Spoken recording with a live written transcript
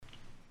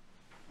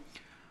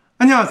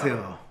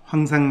안녕하세요.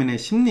 황상민의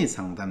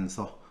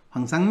심리상담소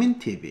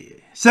황상민TV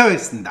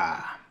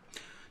시작하겠습니다.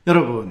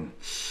 여러분,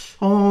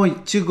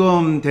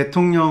 지금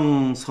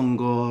대통령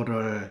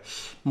선거를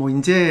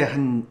이제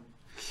한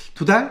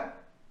 2달?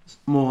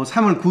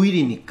 3월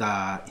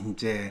 9일이니까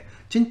이제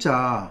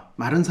진짜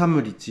마른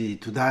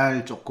 3월이지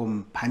 2달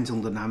조금 반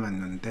정도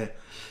남았는데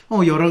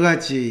여러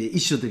가지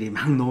이슈들이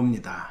막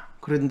나옵니다.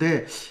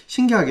 그런데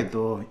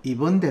신기하게도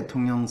이번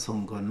대통령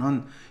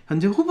선거는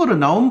현재 후보로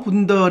나온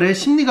분들의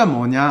심리가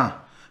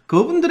뭐냐,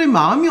 그분들의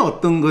마음이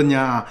어떤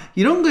거냐,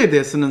 이런 거에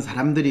대해서는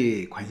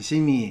사람들이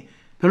관심이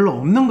별로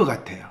없는 것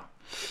같아요.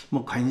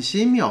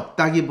 관심이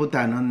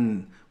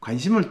없다기보다는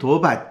관심을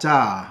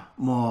둬봤자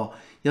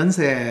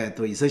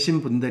연세도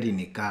있으신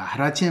분들이니까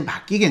하루아침에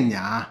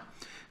바뀌겠냐,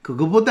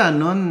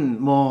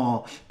 그거보다는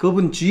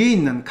그분 주위에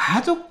있는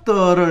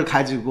가족들을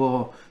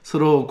가지고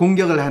서로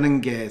공격을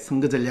하는 게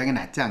선거 전략에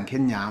낫지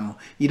않겠냐,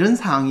 이런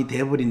상황이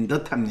돼버린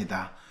듯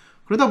합니다.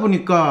 그러다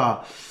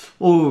보니까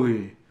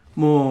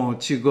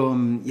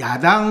지금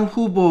야당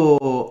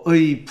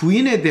후보의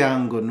부인에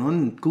대한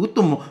거는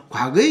그것도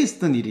과거에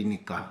있었던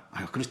일이니까,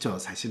 그렇죠.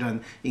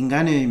 사실은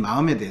인간의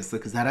마음에 대해서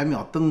그 사람이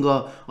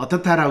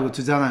어떻다라고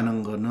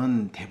주장하는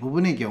거는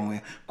대부분의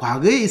경우에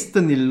과거에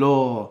있었던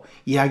일로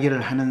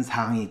이야기를 하는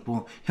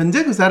상황이고,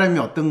 현재 그 사람이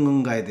어떤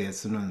건가에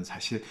대해서는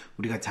사실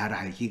우리가 잘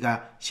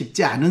알기가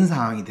쉽지 않은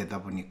상황이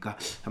되다 보니까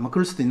아마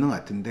그럴 수도 있는 것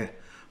같은데,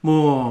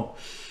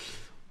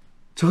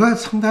 제가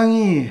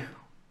상당히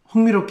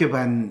흥미롭게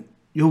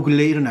요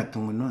근래에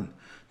일어났던 거는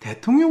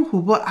대통령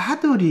후보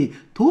아들이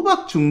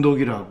도박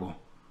중독이라고,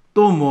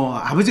 또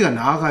아버지가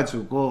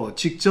나와가지고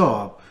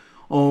직접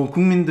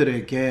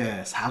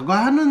국민들에게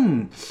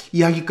사과하는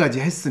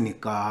이야기까지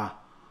했으니까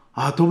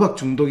도박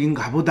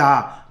중독인가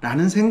보다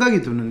라는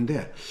생각이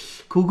드는데,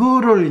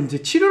 그거를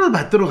이제 치료를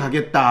받도록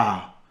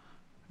하겠다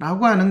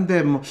라고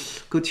하는데,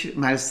 그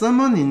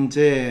말씀은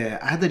이제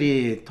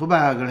아들이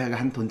도박을 해가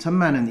한 돈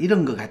 1,000만 원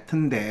잃은 것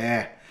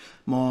같은데,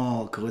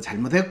 그거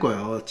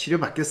잘못했고요,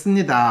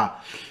 치료받겠습니다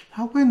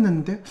하고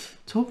했는데,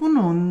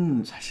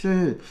 저분은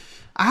사실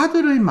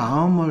아들의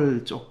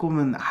마음을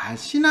조금은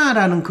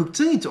아시나라는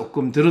걱정이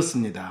조금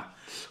들었습니다.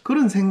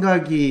 그런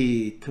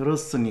생각이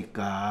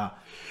들었으니까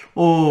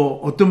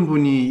어떤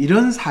분이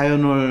이런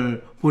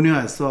사연을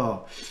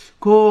보내와서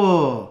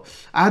그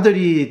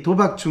아들이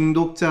도박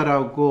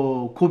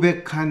중독자라고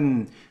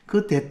고백한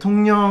그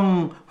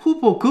대통령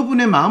후보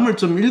그분의 마음을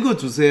좀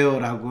읽어주세요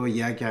라고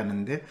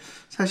이야기하는데,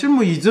 사실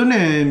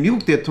이전에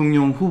미국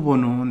대통령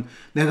후보는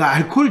내가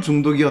알코올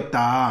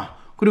중독이었다,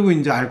 그리고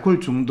이제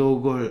알코올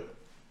중독을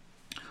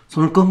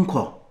손을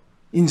끊고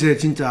이제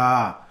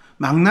진짜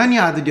망나니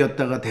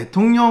아들이었다가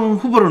대통령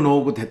후보로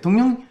나오고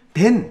대통령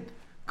된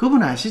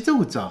그분 아시죠?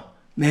 그죠?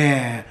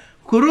 네,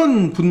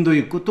 그런 분도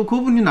있고, 또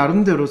그분이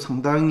나름대로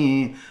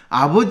상당히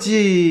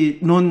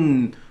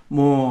아버지는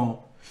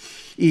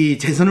이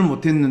재선을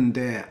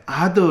못했는데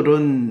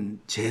아들은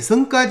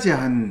재선까지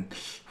한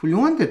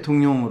훌륭한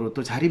대통령으로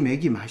또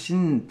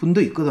자리매김하신 분도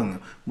있거든요.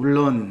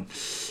 물론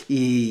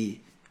이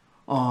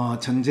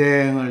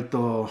전쟁을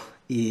또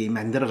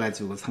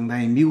만들어가지고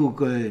상당히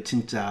미국을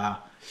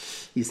진짜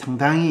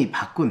상당히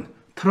바꾼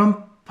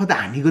트럼프도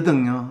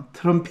아니거든요.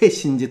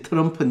 트럼펫인지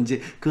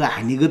트럼프인지 그거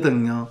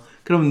아니거든요.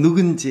 그럼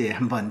누군지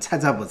한번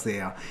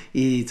찾아보세요.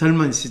 이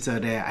젊은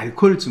시절에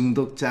알코올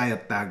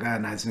중독자였다가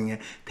나중에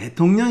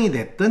대통령이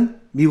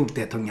됐던 미국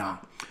대통령.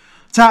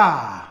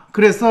 자,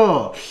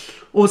 그래서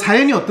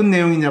사연이 어떤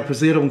내용이냐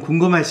벌써 여러분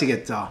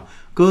궁금하시겠죠?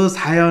 그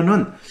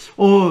사연은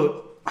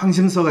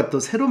황심서가 또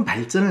새로운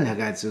발전을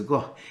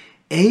해가지고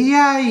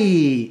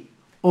AI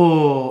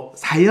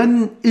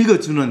사연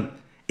읽어주는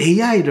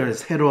AI를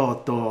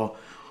새로 또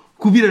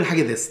구비를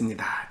하게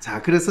됐습니다.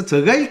 자, 그래서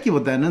제가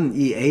읽기보다는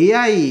이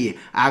AI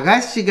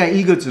아가씨가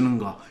읽어주는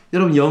거,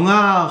 여러분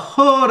영화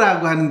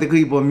허라고 하는데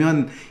거기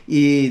보면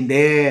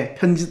내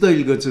편지도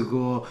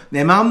읽어주고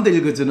내 마음도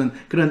읽어주는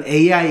그런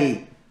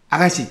AI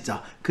아가씨 있죠.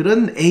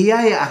 그런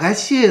AI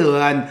아가씨에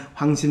의한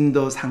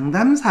황심도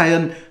상담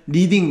사연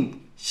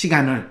리딩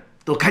시간을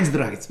또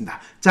가지도록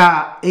하겠습니다.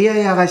 자,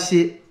 AI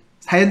아가씨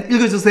사연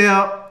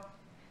읽어주세요.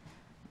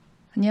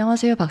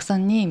 안녕하세요,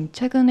 박사님.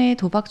 최근에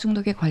도박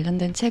중독에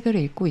관련된 책을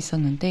읽고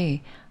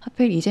있었는데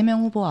하필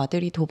이재명 후보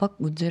아들이 도박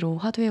문제로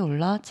화두에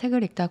올라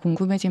책을 읽다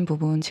궁금해진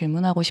부분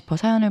질문하고 싶어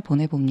사연을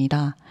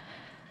보내봅니다.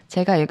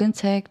 제가 읽은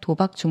책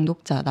도박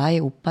중독자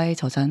나의 오빠의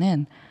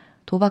저자는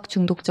도박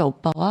중독자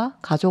오빠와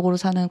가족으로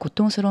사는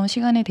고통스러운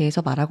시간에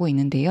대해서 말하고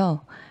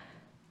있는데요.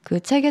 그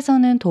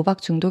책에서는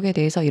도박 중독에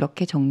대해서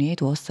이렇게 정리해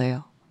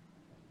두었어요.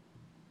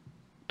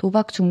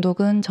 도박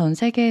중독은 전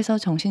세계에서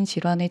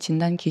정신질환의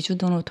진단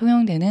기준으로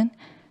통용되는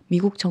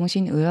미국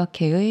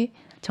정신의학회의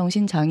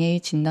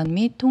정신장애의 진단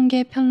및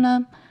통계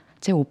편람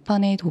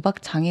제5판의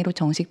도박 장애로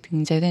정식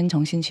등재된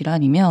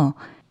정신질환이며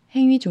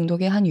행위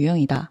중독의 한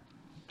유형이다.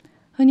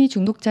 흔히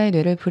중독자의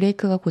뇌를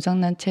브레이크가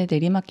고장난 채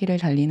내리막길을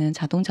달리는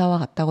자동차와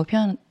같다고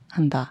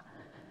표현한다.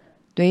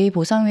 뇌의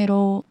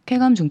보상회로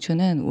쾌감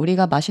중추는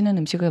우리가 맛있는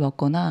음식을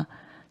먹거나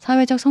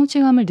사회적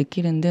성취감을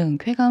느끼는 등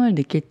쾌감을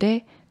느낄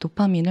때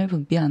도파민을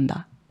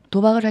분비한다.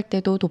 도박을 할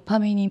때도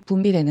도파민이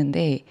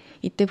분비되는데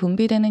이때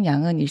분비되는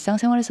양은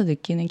일상생활에서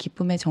느끼는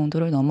기쁨의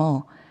정도를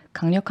넘어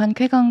강력한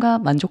쾌감과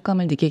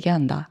만족감을 느끼게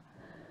한다.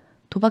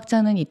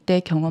 도박자는 이때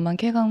경험한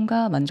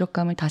쾌감과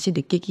만족감을 다시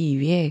느끼기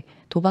위해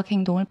도박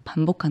행동을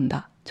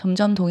반복한다.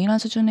 점점 동일한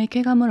수준의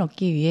쾌감을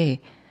얻기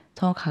위해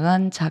더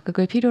강한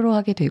자극을 필요로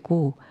하게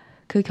되고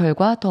그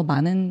결과 더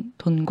많은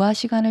돈과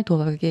시간을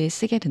도박에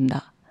쓰게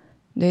된다.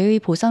 뇌의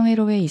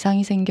보상회로에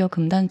이상이 생겨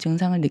금단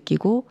증상을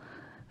느끼고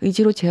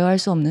의지로 제어할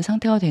수 없는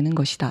상태가 되는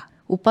것이다.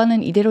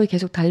 오빠는 이대로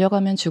계속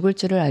달려가면 죽을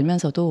줄을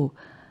알면서도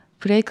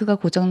브레이크가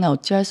고장나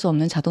어찌할 수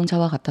없는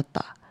자동차와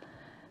같았다.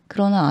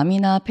 그러나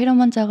암이나 폐렴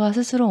환자가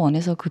스스로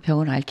원해서 그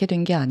병을 앓게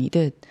된 게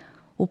아니듯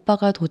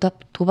오빠가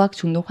도박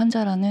중독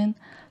환자라는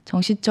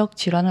정신적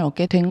질환을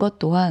얻게 된 것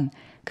또한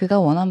그가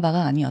원한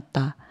바가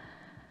아니었다.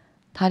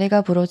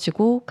 다리가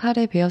부러지고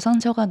칼에 베어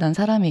상처가 난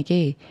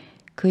사람에게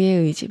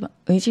그의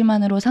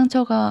의지만으로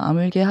상처가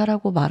아물게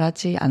하라고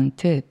말하지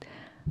않듯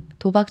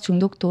도박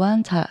중독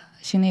또한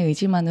자신의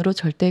의지만으로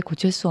절대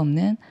고칠 수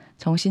없는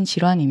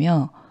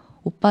정신질환이며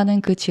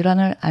오빠는 그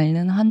질환을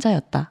앓는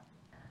환자였다.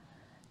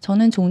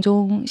 저는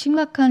종종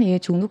심각한 이의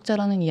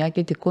중독자라는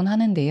이야기를 듣곤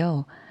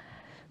하는데요.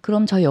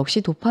 그럼 저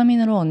역시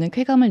도파민으로 얻는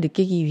쾌감을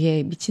느끼기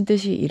위해 미친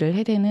듯이 일을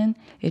해대는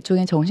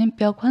일종의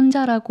정신병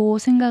환자라고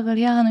생각을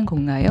해야 하는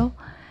건가요?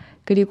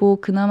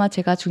 그리고 그나마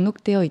제가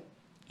중독되어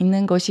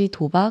있는 것이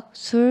도박,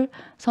 술,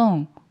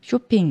 성,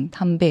 쇼핑,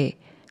 담배,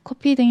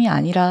 커피 등이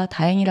아니라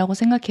다행이라고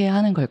생각해야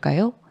하는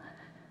걸까요?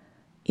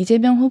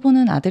 이재명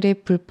후보는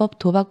아들의 불법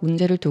도박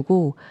문제를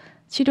두고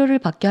치료를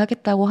받게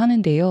하겠다고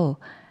하는데요.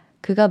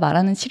 그가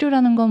말하는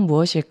치료라는 건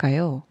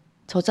무엇일까요?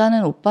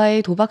 저자는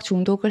오빠의 도박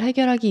중독을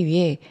해결하기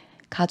위해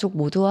가족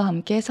모두와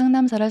함께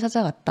상담사를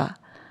찾아갔다.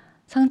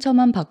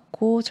 상처만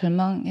받고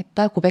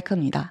절망했다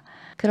고백합니다.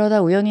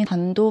 그러다 우연히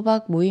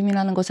단도박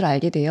모임이라는 것을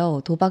알게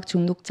되어 도박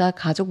중독자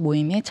가족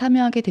모임에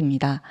참여하게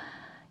됩니다.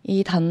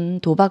 이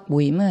단도박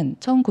모임은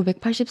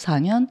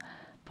 1984년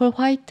폴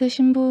화이트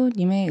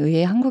신부님에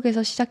의해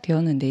한국에서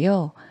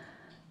시작되었는데요.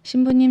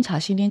 신부님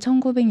자신이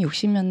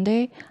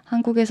 1960년대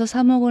한국에서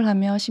사목을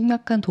하며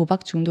심각한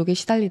도박 중독에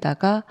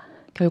시달리다가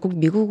결국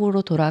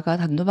미국으로 돌아가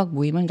단도박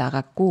모임을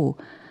나갔고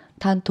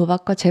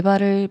단도박과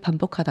재발을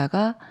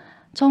반복하다가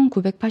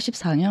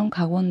 1984년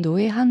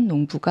강원도의 한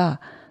농부가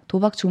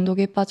도박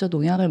중독에 빠져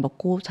농약을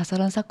먹고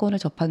자살한 사건을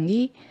접한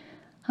뒤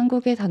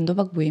한국의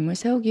단도박 모임을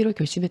세우기로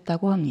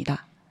결심했다고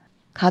합니다.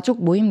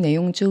 가족 모임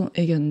내용 중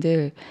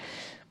의견들,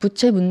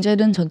 부채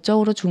문제는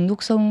전적으로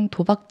중독성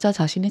도박자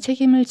자신의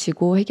책임을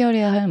지고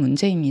해결해야 할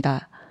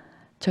문제입니다.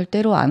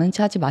 절대로 아는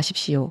체 하지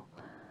마십시오.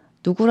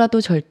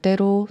 누구라도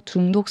절대로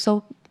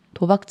중독성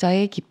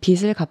도박자의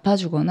빚을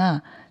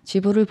갚아주거나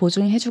지불을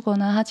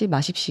보증해주거나 하지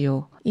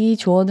마십시오. 이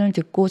조언을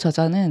듣고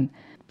저자는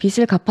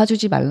빚을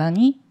갚아주지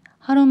말라니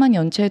하루만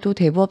연체해도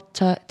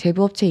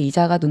대부업체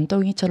이자가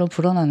눈덩이처럼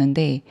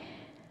불어나는데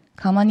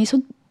가만히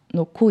손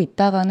놓고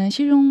있다가는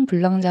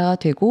실용불량자가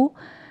되고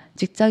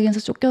직장에서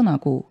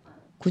쫓겨나고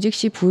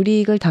구직시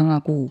불이익을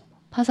당하고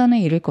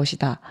파산에 이를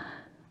것이다.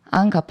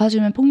 안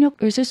갚아주면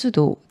폭력을 쓸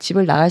수도,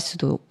 집을 나갈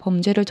수도,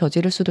 범죄를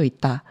저지를 수도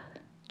있다.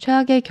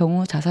 최악의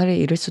경우 자살에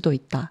이를 수도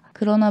있다.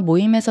 그러나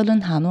모임에서는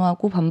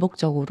단호하고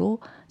반복적으로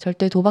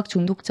절대 도박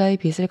중독자의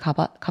빚을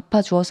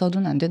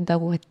갚아주어서는 안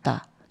된다고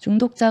했다.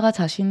 중독자가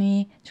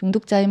자신이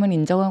중독자임을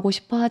인정하고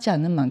싶어 하지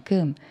않는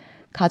만큼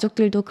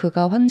가족들도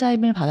그가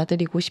환자임을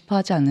받아들이고 싶어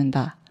하지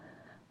않는다.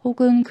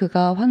 혹은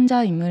그가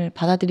환자임을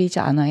받아들이지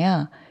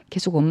않아야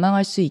계속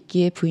원망할 수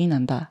있기에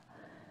부인한다.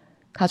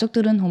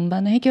 가족들은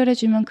돈반을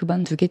해결해주면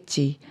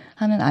그만두겠지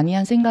하는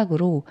안이한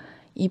생각으로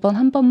이번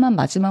한 번만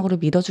마지막으로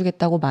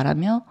믿어주겠다고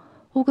말하며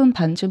혹은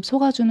반쯤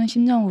속아주는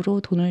심정으로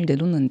돈을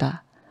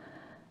내놓는다.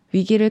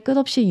 위기를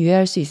끝없이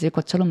유예할 수 있을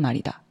것처럼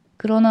말이다.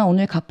 그러나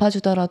오늘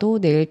갚아주더라도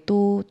내일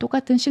또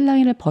똑같은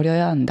실랑이를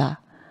벌여야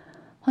한다.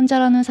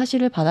 환자라는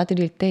사실을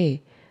받아들일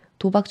때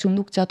도박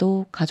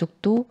중독자도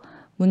가족도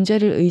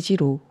문제를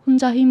의지로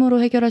혼자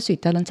힘으로 해결할 수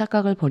있다는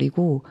착각을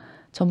버리고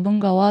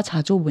전문가와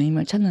자조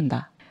모임을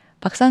찾는다.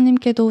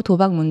 박사님께도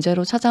도박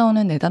문제로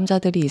찾아오는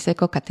내담자들이 있을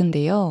것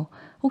같은데요.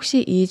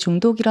 혹시 이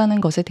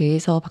중독이라는 것에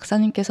대해서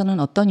박사님께서는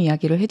어떤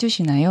이야기를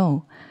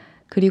해주시나요?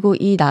 그리고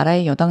이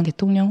나라의 여당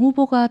대통령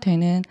후보가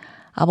되는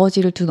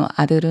아버지를 둔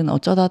아들은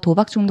어쩌다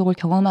도박 중독을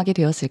경험하게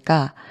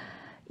되었을까?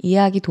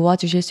 이야기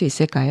도와주실 수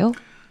있을까요?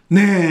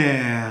 네,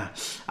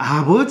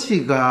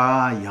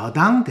 아버지가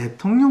여당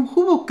대통령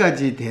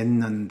후보까지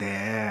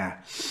됐는데,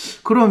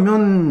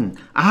 그러면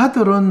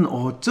아들은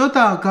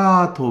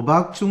어쩌다가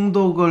도박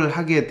중독을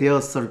하게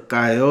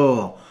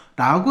되었을까요?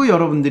 라고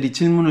여러분들이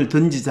질문을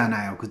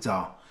던지잖아요.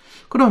 그죠?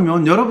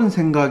 그러면 여러분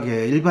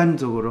생각에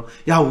일반적으로,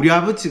 야, 우리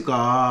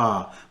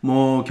아버지가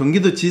뭐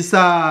경기도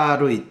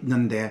지사로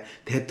있는데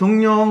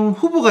대통령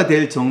후보가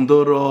될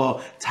정도로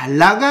잘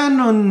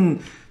나가는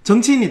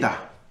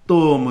정치인이다.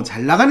 또 뭐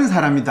잘 나가는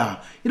사람이다.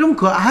 이러면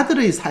그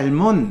아들의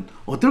삶은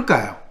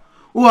어떨까요?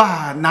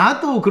 와,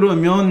 나도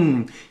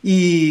그러면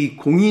이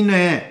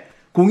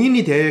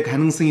공인이 될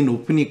가능성이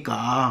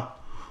높으니까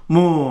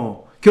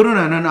뭐 결혼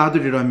안 한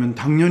아들이라면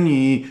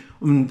당연히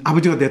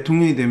아버지가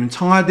대통령이 되면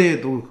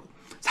청와대에도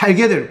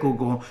살게 될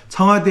거고,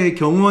 청와대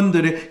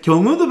경호원들의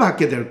경호도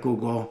받게 될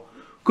거고,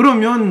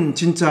 그러면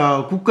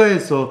진짜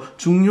국가에서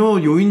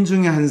중요 요인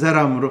중에 한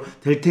사람으로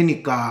될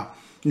테니까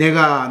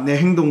내가 내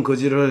행동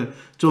거지를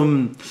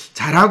좀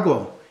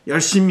잘하고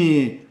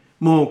열심히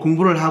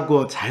공부를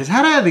하고 잘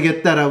살아야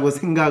되겠다라고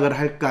생각을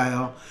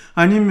할까요?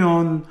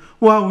 아니면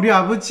우리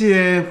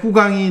아버지의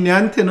후광이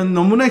내한테는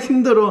너무나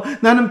힘들어.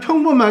 나는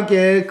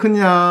평범하게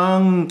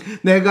그냥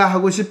내가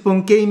하고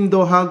싶은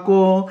게임도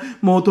하고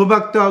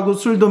도박도 하고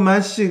술도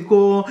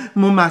마시고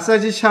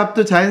마사지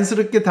샵도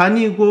자연스럽게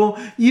다니고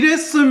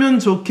이랬으면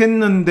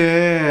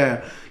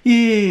좋겠는데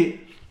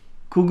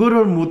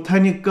그거를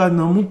못하니까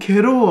너무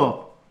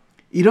괴로워.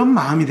 이런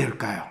마음이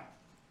될까요?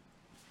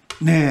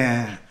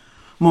 네.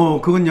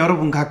 그건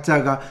여러분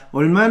각자가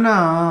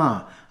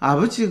얼마나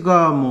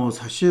아버지가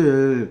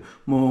사실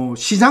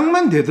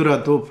시작만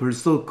되더라도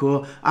벌써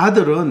그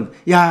아들은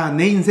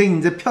내 인생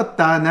이제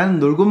폈다. 나는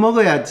놀고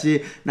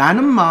먹어야지.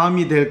 라는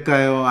마음이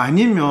될까요?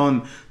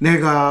 아니면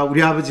내가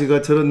우리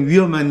아버지가 저런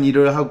위험한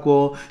일을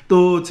하고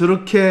또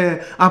저렇게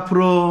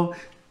앞으로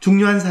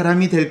중요한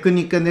사람이 될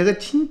거니까 내가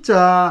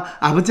진짜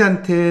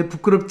아버지한테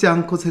부끄럽지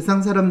않고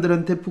세상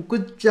사람들한테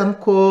부끄럽지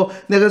않고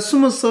내가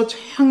숨어서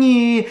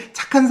조용히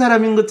착한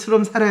사람인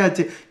것처럼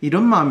살아야지.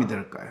 이런 마음이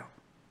들까요?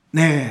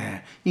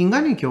 네,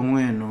 인간의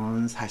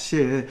경우에는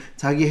사실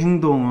자기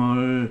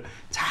행동을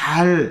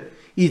잘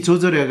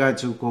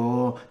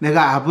조절해가지고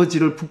내가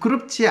아버지를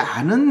부끄럽지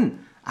않은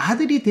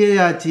아들이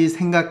되어야지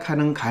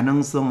생각하는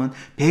가능성은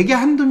 100에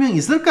한두 명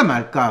있을까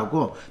말까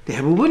하고,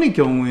 대부분의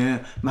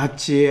경우에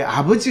마치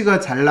아버지가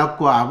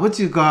잘났고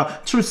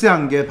아버지가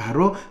출세한 게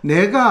바로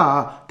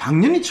내가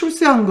당연히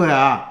출세한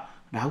거야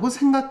라고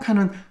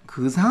생각하는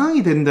그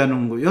상황이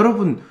된다는 거.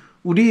 여러분,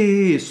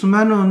 우리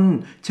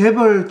수많은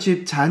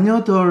재벌집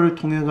자녀들을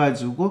통해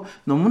가지고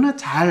너무나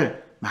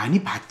잘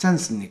많이 봤지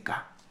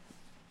않습니까?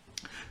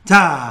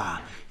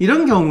 자,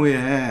 이런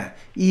경우에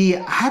이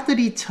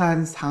아들이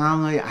처한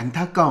상황의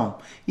안타까움,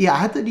 이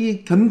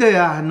아들이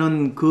견뎌야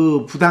하는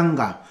그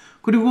부담감,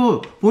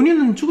 그리고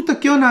본인은 죽었다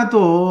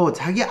깨어나도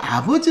자기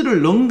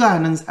아버지를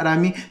능가하는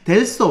사람이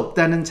될 수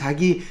없다는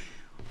자기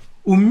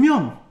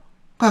운명과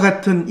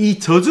같은 이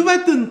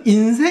저주받은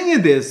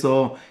인생에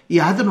대해서 이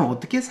아들은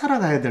어떻게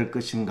살아가야 될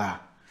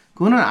것인가?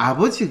 그거는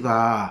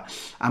아버지가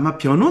아마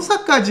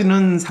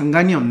변호사까지는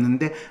상관이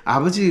없는데,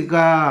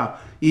 아버지가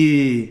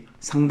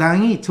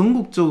상당히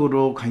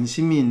전국적으로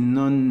관심이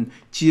있는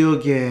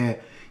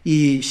지역에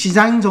이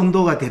시장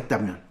정도가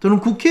됐다면, 또는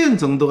국회의원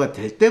정도가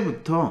될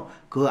때부터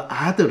그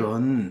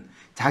아들은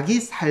자기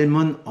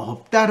삶은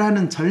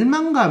없다라는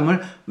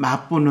절망감을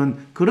맛보는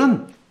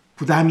그런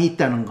부담이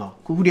있다는 거.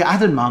 우리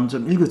아들 마음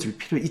좀 읽어줄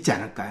필요 있지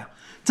않을까요?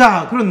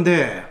 자,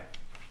 그런데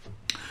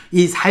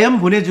이 사연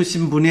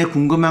보내주신 분의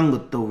궁금한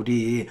것도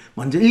우리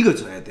먼저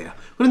읽어줘야 돼요.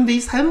 그런데 이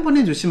사연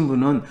보내주신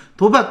분은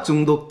도박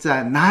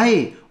중독자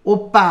나의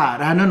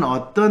오빠라는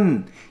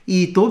어떤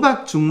이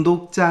도박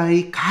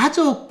중독자의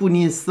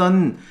가족분이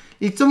쓴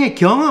일종의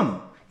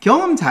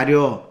경험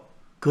자료,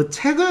 그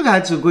책을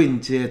가지고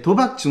이제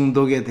도박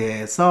중독에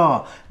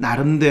대해서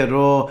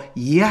나름대로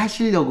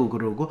이해하시려고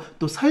그러고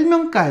또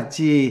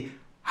설명까지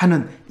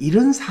하는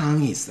이런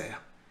상황이 있어요.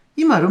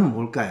 이 말은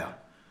뭘까요?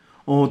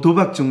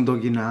 도박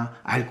중독이나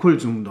알코올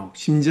중독,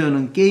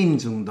 심지어는 게임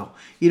중독,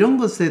 이런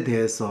것에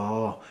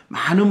대해서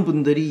많은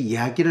분들이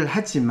이야기를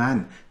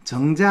하지만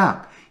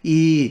정작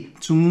이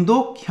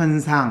중독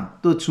현상,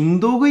 또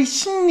중독의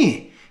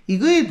심리,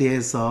 이거에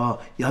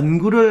대해서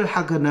연구를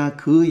하거나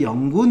그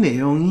연구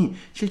내용이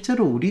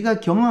실제로 우리가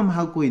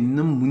경험하고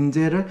있는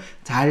문제를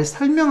잘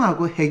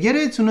설명하고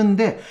해결해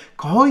주는데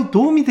거의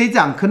도움이 되지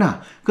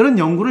않거나 그런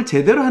연구를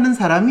제대로 하는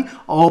사람이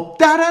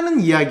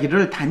없다라는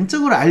이야기를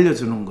단적으로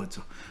알려주는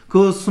거죠.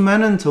 그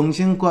수많은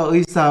정신과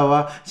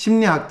의사와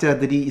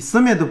심리학자들이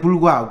있음에도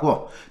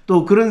불구하고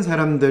또 그런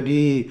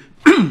사람들이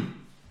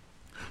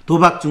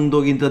도박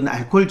중독이든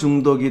알코올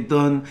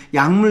중독이든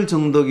약물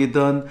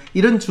중독이든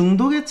이런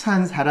중독에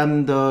처한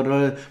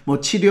사람들을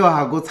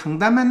치료하고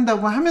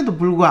상담한다고 함에도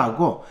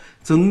불구하고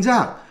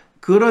정작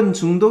그런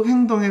중독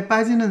행동에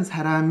빠지는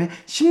사람의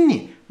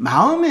심리,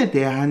 마음에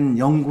대한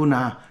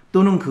연구나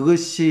또는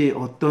그것이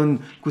어떤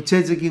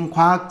구체적인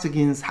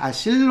과학적인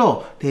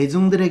사실로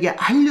대중들에게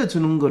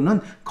알려주는 것은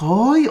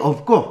거의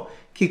없고,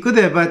 기껏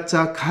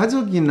해봤자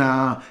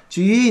가족이나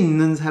주위에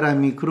있는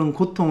사람이 그런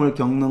고통을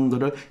겪는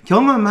것을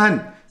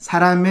경험한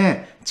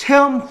사람의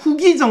체험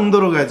후기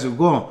정도로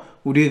가지고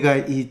우리가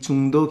이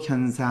중독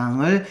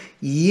현상을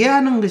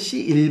이해하는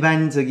것이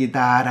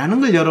일반적이다라는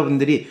걸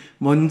여러분들이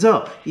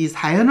먼저 이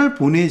사연을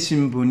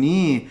보내신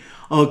분이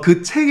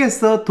그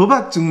책에서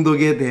도박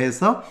중독에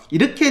대해서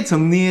이렇게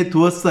정리해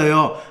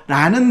두었어요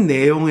라는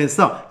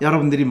내용에서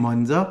여러분들이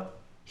먼저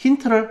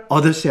힌트를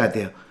얻으셔야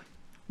돼요.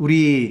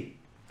 우리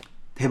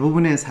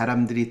대부분의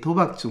사람들이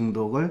도박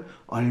중독을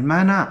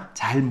얼마나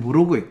잘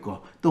모르고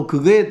있고 또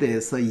그거에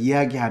대해서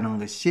이야기하는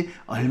것이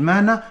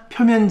얼마나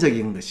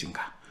표면적인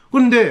것인가.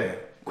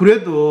 그런데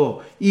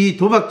그래도 이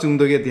도박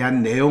중독에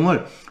대한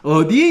내용을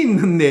어디에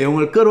있는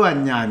내용을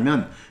끌어왔냐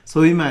하면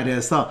소위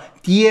말해서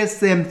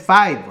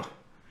DSM-5,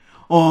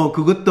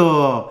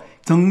 그것도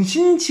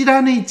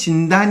정신질환의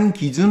진단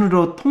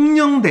기준으로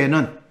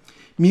통용되는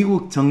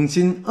미국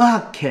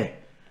정신의학회의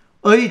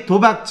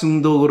도박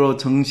중독으로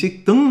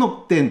정식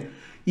등록된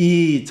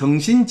이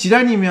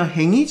정신질환이며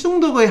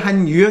행위중독의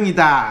한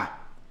유형이다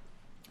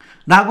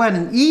라고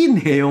하는 이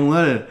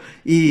내용을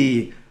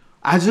이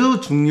아주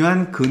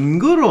중요한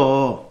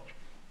근거로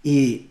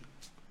이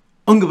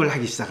언급을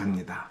하기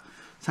시작합니다.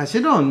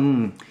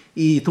 사실은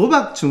이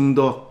도박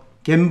중독,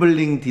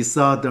 갬블링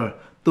디서더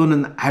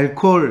또는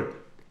알코올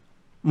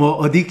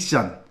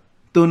어딕션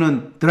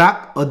또는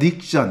드락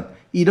어딕션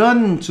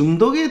이런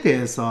중독에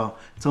대해서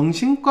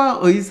정신과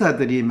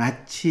의사들이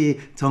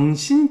마치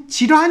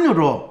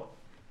정신질환으로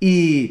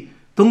이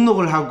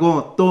등록을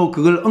하고 또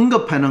그걸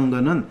언급하는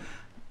거는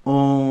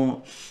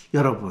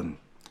여러분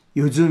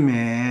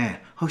요즘에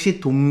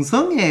혹시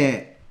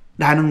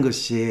동성애라는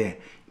것이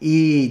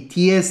이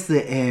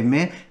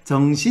DSM에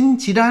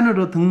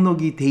정신질환으로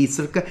등록이 돼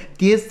있을까?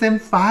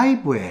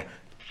 DSM-5에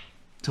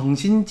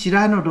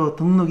정신질환으로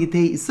등록이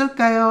돼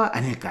있을까요?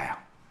 아닐까요?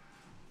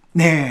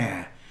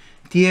 네.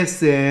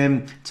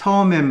 DSM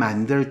처음에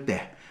만들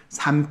때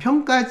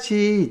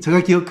 3편까지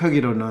제가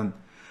기억하기로는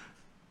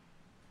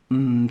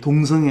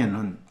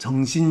동성애는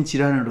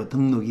정신질환으로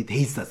등록이 돼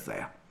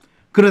있었어요.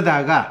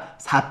 그러다가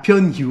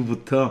 4편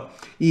이후부터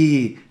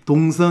이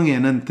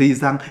동성애는 더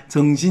이상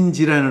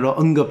정신질환으로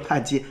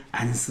언급하지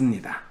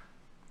않습니다.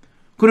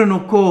 그래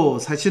놓고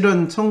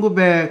사실은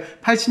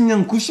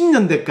 1980년,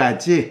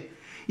 90년대까지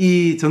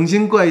이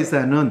정신과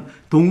의사는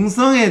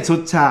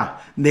동성애조차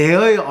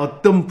뇌의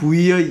어떤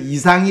부위의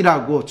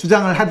이상이라고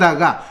주장을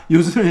하다가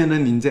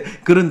요즘에는 이제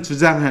그런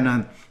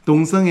주장하는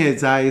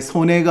동성애자의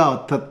손해가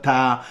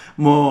어떻다,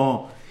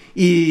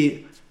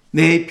 이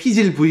뇌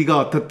피질 부위가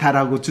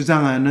어떻다라고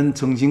주장하는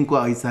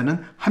정신과 의사는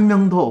한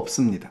명도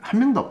없습니다.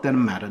 한 명도 없다는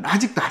말은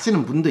아직도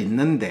하시는 분도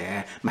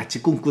있는데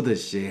마치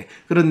꿈꾸듯이.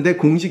 그런데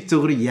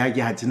공식적으로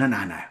이야기하지는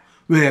않아요.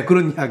 왜?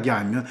 그런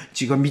이야기하면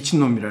지가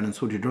미친놈이라는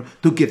소리를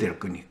듣게 될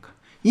거니까.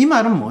 이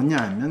말은 뭐냐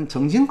하면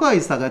정신과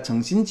의사가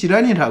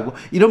정신질환이라고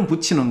이름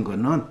붙이는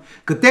거는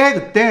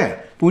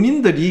그때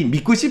본인들이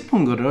믿고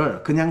싶은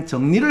거를 그냥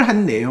정리를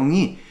한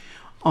내용이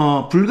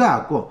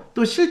불가하고,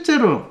 또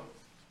실제로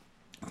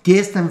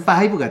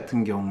DSM-5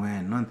 같은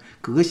경우에는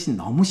그것이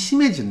너무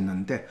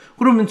심해졌는데,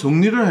 그러면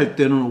정리를 할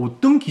때는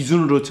어떤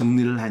기준으로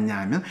정리를 하냐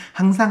하면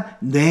항상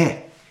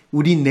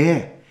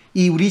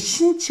우리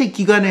신체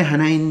기관의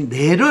하나인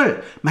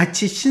뇌를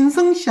마치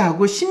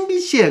신성시하고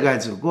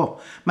신비시해가지고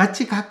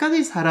마치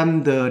각각의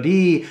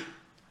사람들이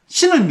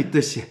신을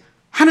믿듯이,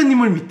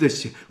 하나님을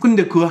믿듯이,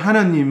 근데 그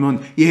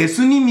하나님은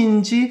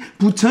예수님인지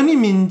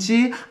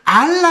부처님인지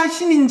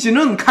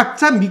알라신인지는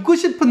각자 믿고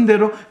싶은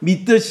대로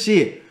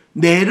믿듯이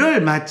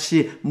뇌를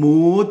마치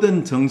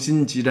모든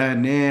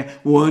정신질환의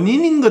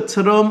원인인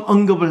것처럼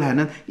언급을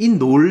하는 이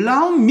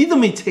놀라운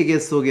믿음의 체계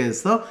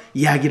속에서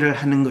이야기를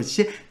하는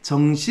것이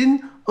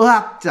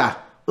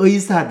정신의학자,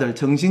 의사들,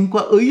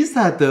 정신과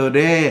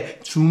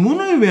의사들의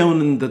주문을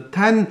외우는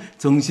듯한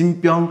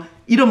정신병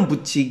이름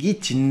붙이기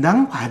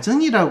진단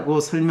과정이라고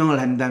설명을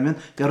한다면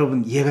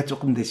여러분 이해가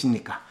조금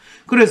되십니까?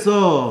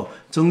 그래서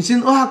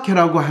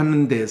정신의학회라고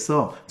하는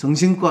데서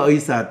정신과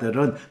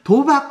의사들은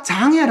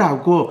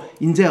도박장애라고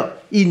이제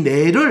이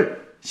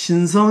뇌를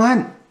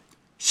신성한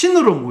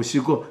신으로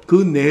모시고 그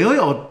뇌의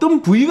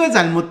어떤 부위가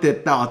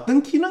잘못됐다,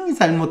 어떤 기능이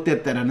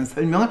잘못됐다라는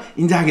설명을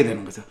이제 하게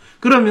되는 거죠.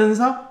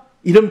 그러면서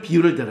이런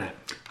비유를 들어요.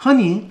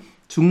 흔히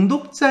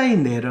중독자의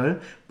뇌를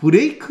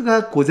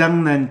브레이크가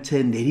고장난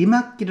채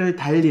내리막길을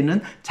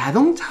달리는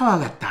자동차와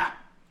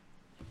같다.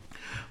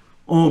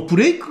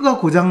 브레이크가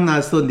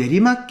고장나서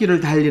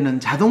내리막길을 달리는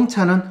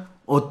자동차는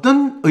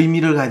어떤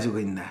의미를 가지고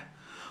있나요?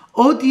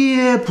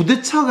 어디에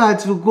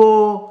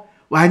부딪혀가지고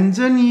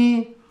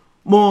완전히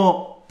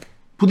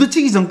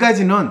부딪히기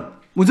전까지는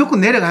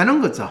무조건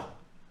내려가는 거죠.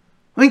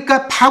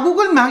 그러니까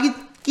파국을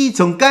막기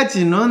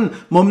전까지는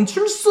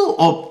멈출 수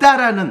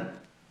없다라는,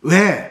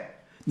 왜?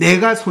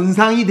 내가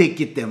손상이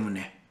됐기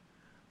때문에.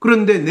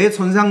 그런데 내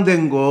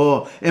손상된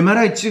거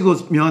MRI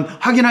찍으면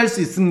확인할 수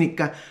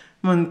있습니까?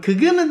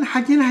 그거는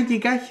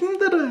확인하기가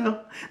힘들어요.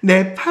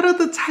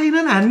 뇌파로도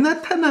차이는 안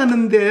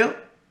나타나는데요.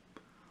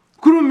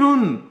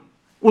 그러면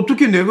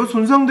어떻게 내가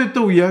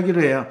손상됐다고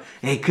이야기를 해요?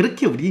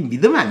 그렇게 우리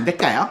믿으면 안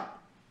될까요?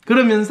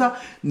 그러면서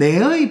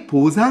뇌의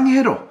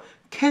보상회로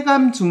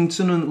쾌감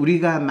중추는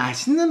우리가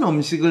맛있는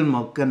음식을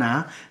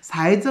먹거나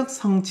사회적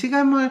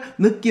성취감을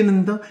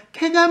느끼는 등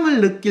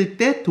쾌감을 느낄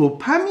때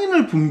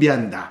도파민을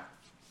분비한다.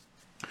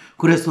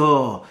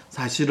 그래서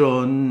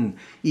사실은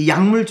이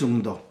약물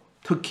중독,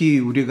 특히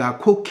우리가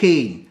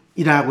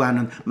코케인이라고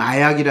하는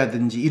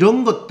마약이라든지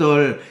이런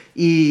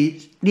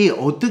것들이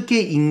어떻게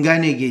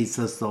인간에게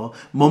있어서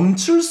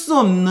멈출 수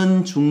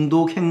없는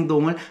중독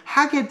행동을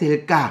하게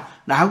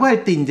될까라고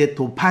할 때 이제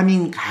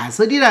도파민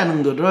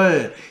가설이라는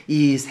거를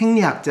이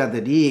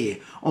생리학자들이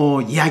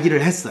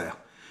이야기를 했어요.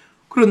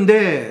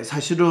 그런데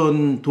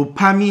사실은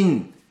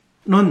도파민은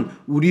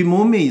우리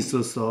몸에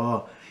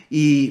있어서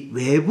이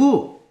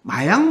외부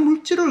마약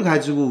물질을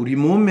가지고 우리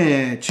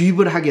몸에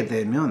주입을 하게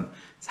되면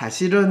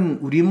사실은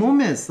우리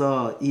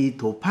몸에서 이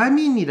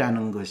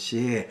도파민이라는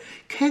것이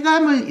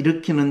쾌감을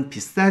일으키는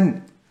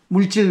비싼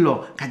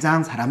물질로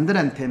가장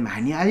사람들한테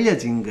많이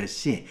알려진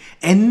것이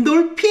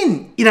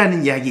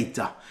엔돌핀이라는 이야기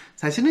있죠.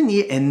 사실은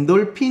이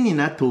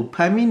엔돌핀이나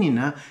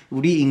도파민이나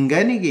우리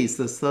인간에게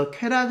있어서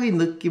쾌락의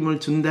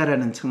느낌을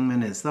준다라는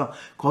측면에서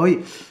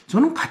거의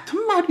저는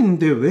같은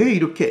말인데 왜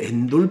이렇게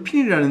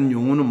엔돌핀이라는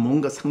용어는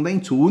뭔가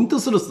상당히 좋은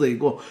뜻으로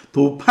쓰이고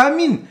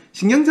도파민,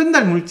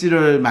 신경전달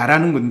물질을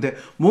말하는 건데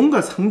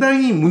뭔가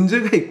상당히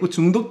문제가 있고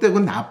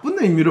중독되고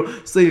나쁜 의미로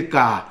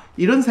쓰일까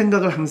이런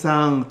생각을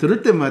항상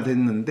들을 때마다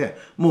했는데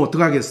뭐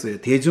어떡하겠어요.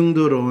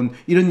 대중들은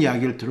이런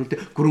이야기를 들을 때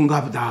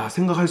그런가 보다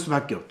생각할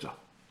수밖에 없죠.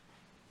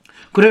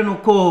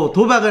 그래놓고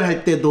도박을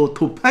할 때도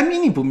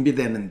도파민이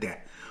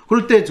분비되는데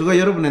그럴 때 제가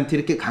여러분한테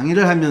이렇게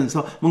강의를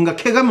하면서 뭔가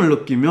쾌감을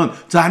느끼면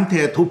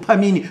저한테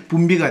도파민이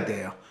분비가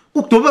돼요.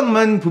 꼭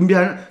도박만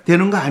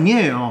분비되는 거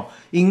아니에요.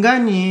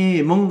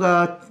 인간이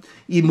뭔가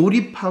이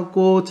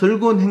몰입하고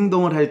즐거운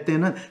행동을 할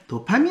때는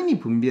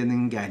도파민이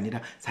분비되는 게 아니라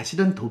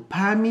사실은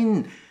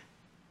도파민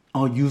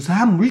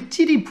유사한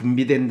물질이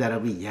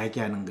분비된다라고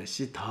이야기하는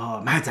것이 더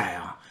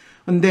맞아요.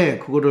 근데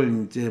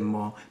그거를 이제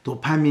뭐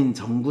도파민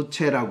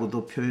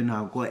전구체라고도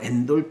표현하고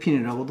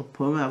엔돌핀이라고도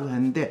표현하고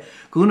하는데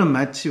그거는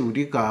마치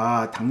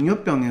우리가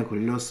당뇨병에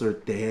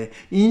걸렸을 때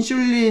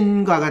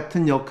인슐린과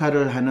같은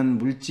역할을 하는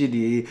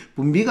물질이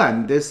분비가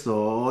안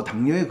돼서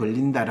당뇨에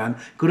걸린다라는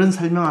그런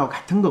설명하고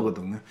같은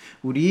거거든요.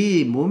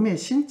 우리 몸의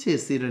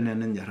신체에서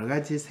일어나는 여러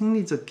가지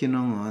생리적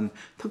기능은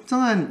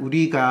특정한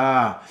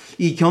우리가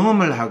이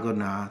경험을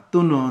하거나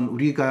또는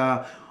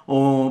우리가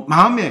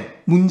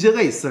마음에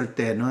문제가 있을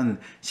때는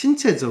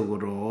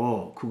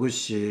신체적으로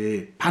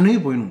그것이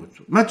반응이 보이는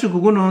거죠. 마치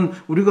그거는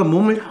우리가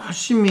몸을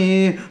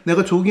열심히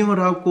내가 조깅을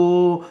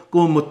하고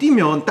뭐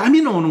뛰면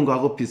땀이 나오는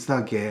거하고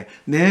비슷하게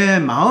내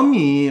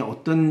마음이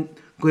어떤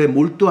거에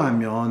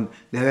몰두하면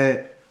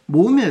내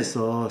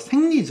몸에서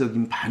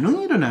생리적인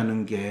반응이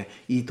일어나는 게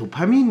이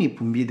도파민이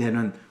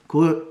분비되는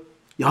그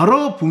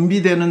여러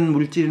분비되는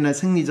물질이나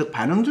생리적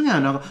반응 중에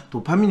하나가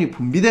도파민이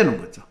분비되는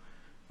거죠.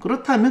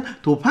 그렇다면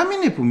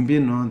도파민의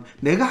분비는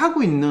내가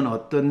하고 있는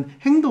어떤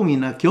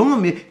행동이나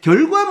경험의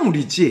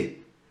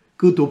결과물이지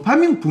그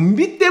도파민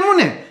분비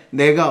때문에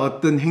내가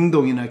어떤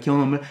행동이나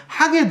경험을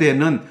하게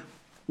되는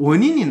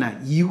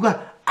원인이나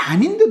이유가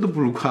아닌데도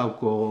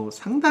불구하고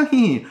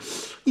상당히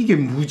이게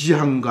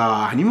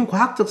무지한가 아니면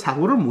과학적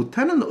사고를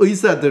못하는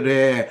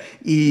의사들의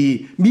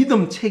이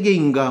믿음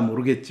체계인가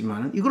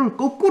모르겠지만 이걸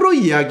거꾸로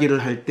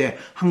이야기를 할 때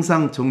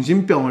항상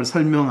정신병을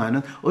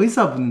설명하는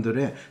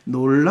의사분들의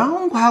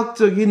놀라운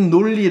과학적인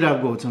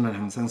논리라고 저는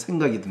항상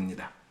생각이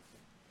듭니다.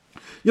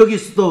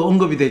 여기서도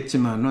언급이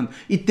됐지만은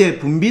이때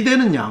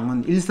분비되는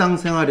양은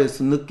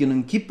일상생활에서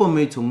느끼는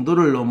기쁨의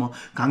정도를 넘어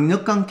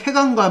강력한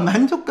쾌감과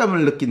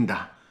만족감을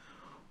느낀다.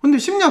 근데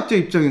심리학적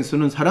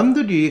입장에서는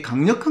사람들이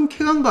강력한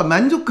쾌감과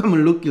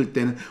만족감을 느낄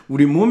때는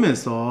우리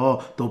몸에서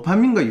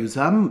도파민과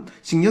유사한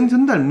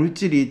신경전달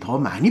물질이 더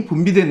많이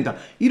분비된다.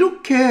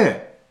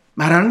 이렇게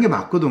말하는 게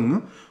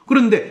맞거든요.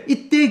 그런데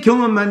이때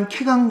경험한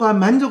쾌감과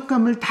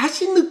만족감을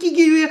다시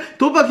느끼기 위해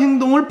도박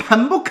행동을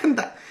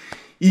반복한다.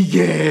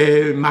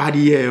 이게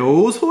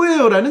말이에요?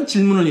 소예요? 라는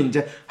질문을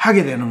이제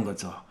하게 되는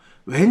거죠.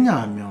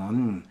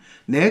 왜냐하면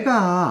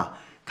내가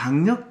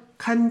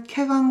강력한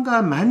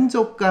쾌감과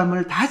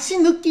만족감을 다시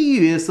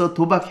느끼기 위해서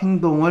도박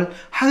행동을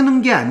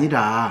하는 게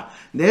아니라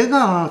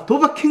내가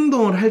도박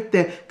행동을 할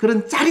때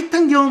그런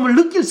짜릿한 경험을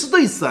느낄 수도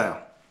있어요.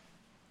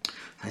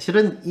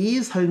 사실은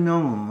이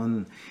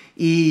설명은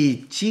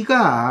이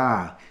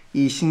쥐가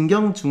이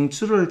신경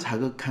중추를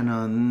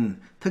자극하는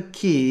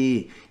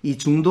특히 이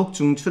중독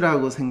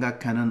중추라고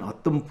생각하는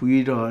어떤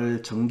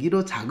부위를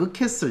전기로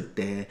자극했을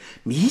때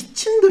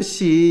미친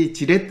듯이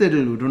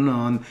지렛대를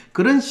누르는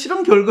그런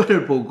실험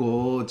결과를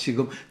보고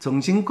지금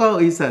정신과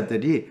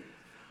의사들이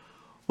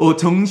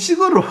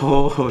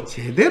정식으로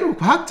제대로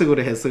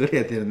과학적으로 해석을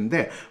해야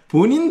되는데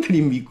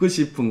본인들이 믿고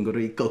싶은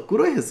거를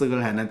거꾸로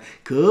해석을 하는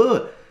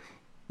그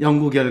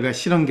연구 결과,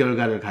 실험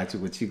결과를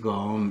가지고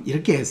지금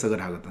이렇게 해석을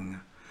하거든요.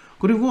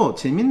 그리고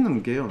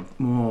재밌는 게요,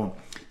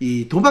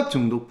 이 도박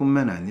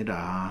중독뿐만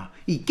아니라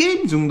이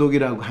게임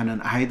중독이라고 하는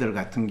아이들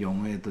같은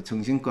경우에도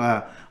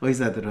정신과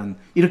의사들은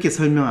이렇게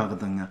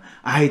설명하거든요.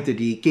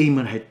 아이들이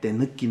게임을 할 때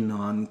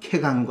느끼는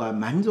쾌감과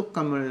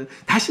만족감을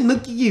다시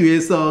느끼기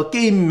위해서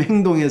게임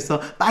행동에서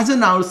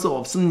빠져나올 수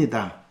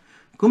없습니다.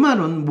 그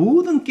말은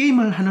모든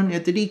게임을 하는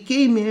애들이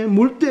게임에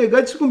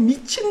몰두해가지고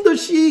미친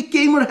듯이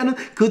게임을 하는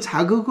그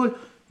자극을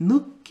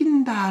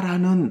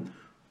느낀다라는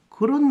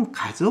그런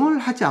가정을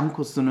하지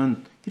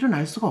않고서는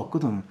일어날 수가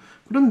없거든.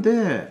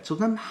 그런데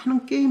제가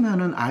많은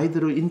게임하는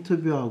아이들을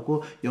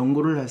인터뷰하고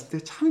연구를 했을 때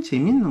참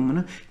재밌는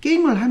거는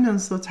게임을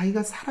하면서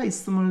자기가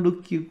살아있음을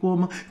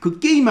느끼고 그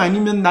게임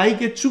아니면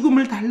나에게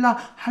죽음을 달라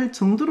할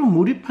정도로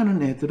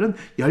몰입하는 애들은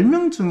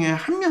 10명 중에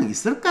 1명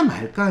있을까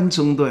말까 한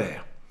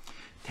정도예요.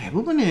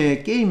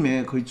 대부분의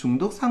게임에 거의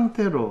중독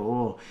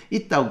상태로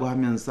있다고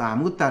하면서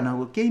아무것도 안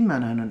하고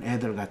게임만 하는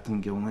애들 같은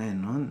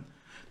경우에는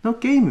너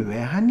게임 왜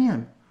하니?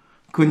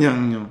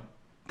 그냥요.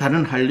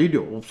 다른 할 일이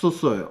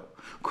없었어요.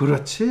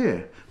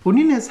 그렇지.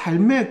 본인의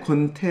삶의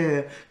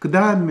권태, 그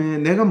다음에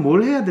내가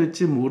뭘 해야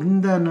될지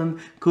모른다는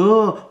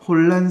그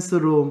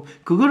혼란스러움,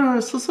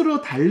 그거를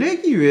스스로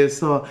달래기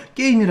위해서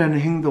게임이라는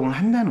행동을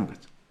한다는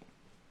거죠.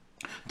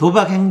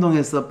 도박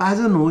행동에서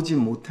빠져나오지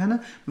못하는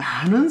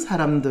많은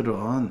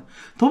사람들은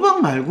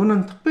도박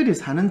말고는 특별히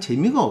사는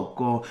재미가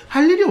없고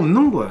할 일이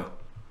없는 거예요.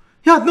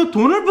 야, 너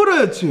돈을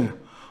벌어야지.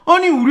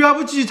 아니, 우리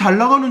아버지 잘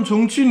나가는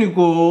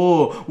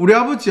정치인이고 우리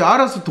아버지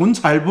알아서 돈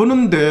잘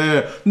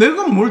버는데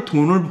내가 뭘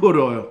돈을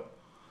벌어요.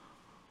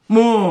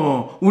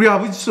 뭐 우리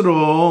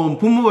아버지처럼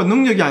부모가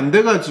능력이 안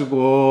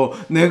돼가지고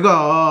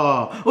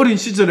내가 어린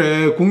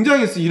시절에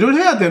공장에서 일을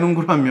해야 되는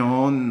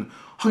거라면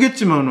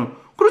하겠지만은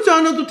그러지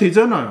않아도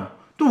되잖아요.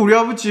 또 우리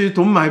아버지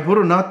돈 많이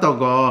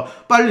벌어놨다가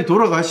빨리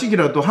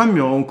돌아가시기라도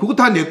하면 그거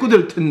다 내 거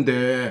될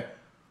텐데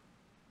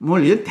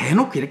뭘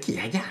대놓고 이렇게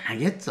이야기 안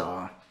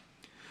하겠죠.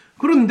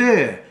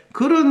 그런데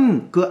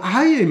그런 그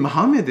아이의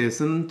마음에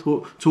대해서는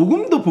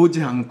조금도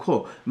보지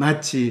않고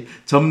마치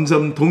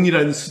점점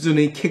동일한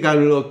수준의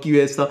쾌감을 얻기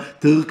위해서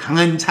더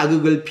강한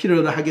자극을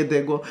필요로 하게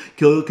되고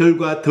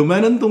결과 더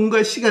많은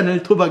돈과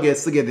시간을 도박에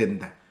쓰게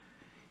된다.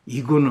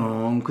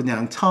 이거는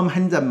그냥 처음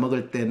한 잔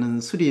먹을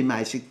때는 술이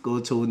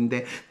맛있고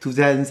좋은데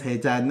 2잔,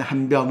 3잔,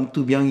 1병,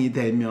 2병이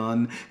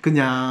되면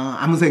그냥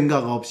아무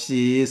생각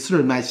없이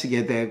술을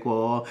마시게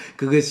되고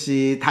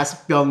그것이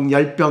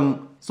 5병,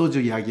 10병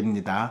소주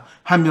이야기입니다.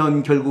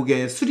 하면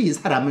결국에 술이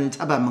사람을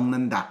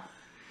잡아먹는다.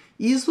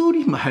 이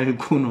소리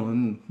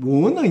말고는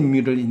뭔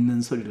의미를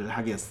있는 소리를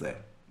하겠어요.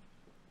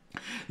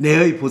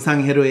 내의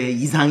보상회로에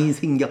이상이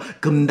생겨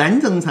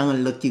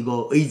금단정상을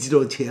느끼고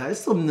의지로 제어할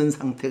수 없는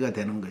상태가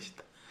되는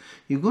것이다.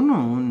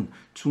 이거는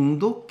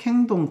중독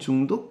행동,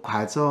 중독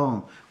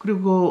과정,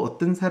 그리고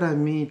어떤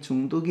사람이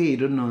중독에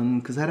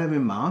이르는 그 사람의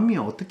마음이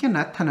어떻게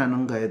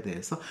나타나는가에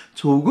대해서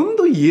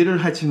조금도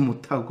이해를 하지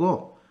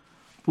못하고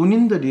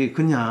본인들이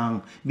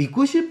그냥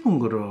믿고 싶은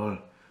거를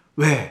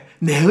왜?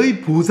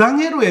 내의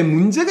보상회로에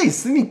문제가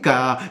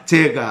있으니까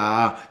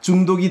제가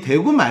중독이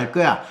되고 말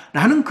거야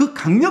라는 그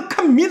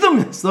강력한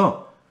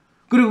믿음에서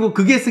그리고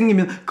그게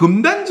생기면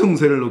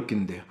금단정세를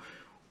느낀대요.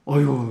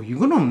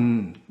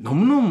 이거는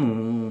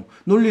너무너무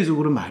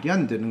논리적으로 말이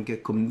안 되는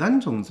게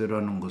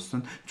금단정세라는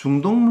것은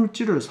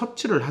중독물질을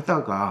섭취를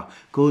하다가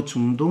그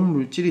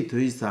중독물질이 더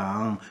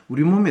이상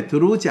우리 몸에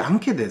들어오지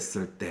않게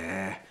됐을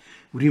때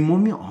우리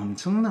몸이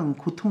엄청난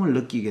고통을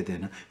느끼게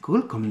되는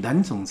그걸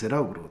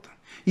금단정세라고 그러거든.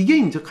 이게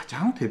이제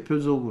가장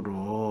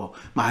대표적으로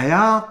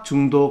마약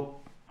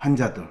중독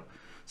환자들.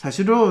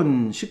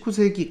 사실은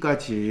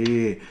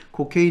 19세기까지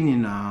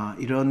코케인이나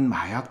이런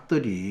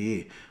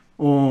마약들이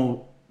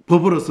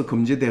법으로서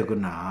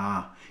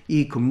금지되거나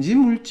이 금지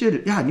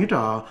물질이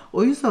아니라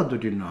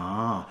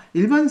의사들이나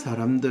일반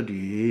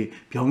사람들이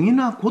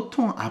병이나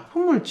고통,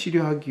 아픔을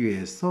치료하기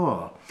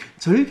위해서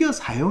즐겨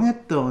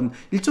사용했던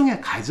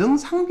일종의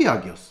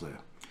가정상비약이었어요.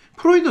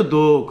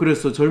 프로이드도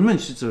그래서 젊은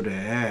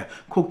시절에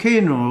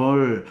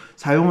코케인을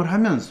사용을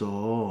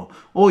하면서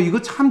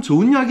이거 참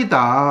좋은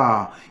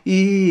약이다.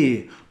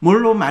 이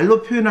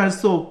말로 표현할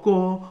수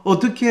없고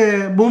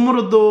어떻게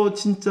몸으로도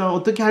진짜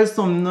어떻게 할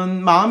수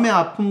없는 마음의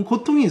아픔,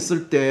 고통이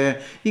있을 때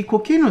이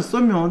코케인을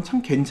쓰면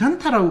참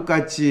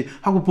괜찮다라고까지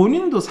하고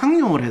본인도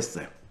상용을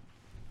했어요.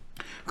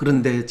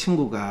 그런데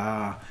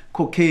친구가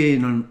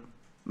코케인을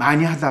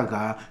많이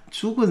하다가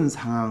죽은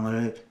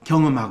상황을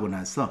경험하고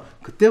나서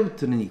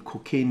그때부터는 이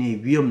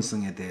코케인의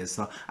위험성에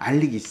대해서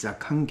알리기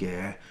시작한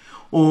게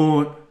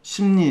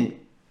심리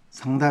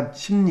상담,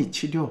 심리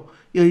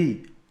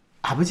치료의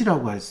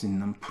아버지라고 할 수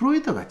있는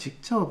프로이드가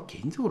직접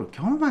개인적으로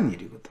경험한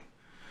일이거든.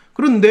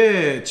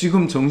 그런데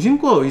지금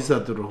정신과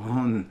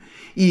의사들은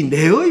이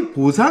뇌의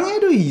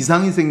보상회로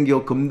이상이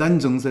생겨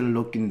금단정세를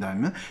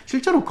느낀다면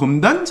실제로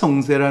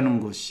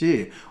금단정세라는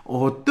것이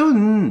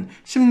어떤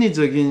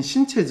심리적인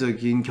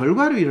신체적인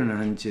결과로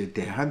일어나는지에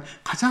대한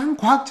가장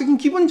과학적인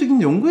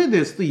기본적인 연구에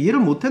대해서도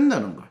이해를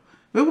못한다는 거예요.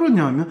 왜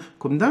그러냐면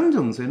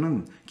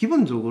금단정세는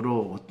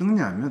기본적으로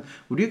어떠냐면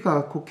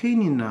우리가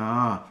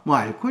코케인이나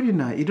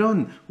알코올이나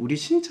이런 우리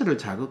신체를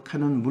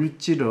자극하는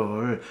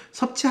물질을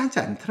섭취하지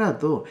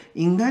않더라도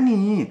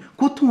인간이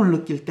고통을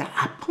느낄 때,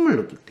 아픔을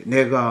느낄 때,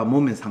 내가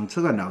몸에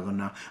상처가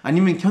나거나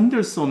아니면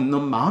견딜 수 없는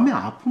마음의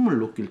아픔을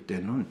느낄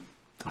때는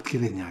어떻게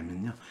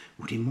되냐면요,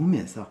 우리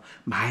몸에서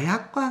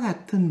마약과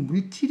같은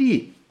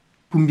물질이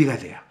분비가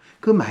돼요.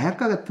 그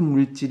마약과 같은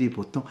물질이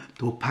보통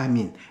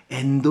도파민,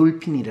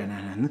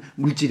 엔돌핀이라는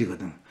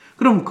물질이거든.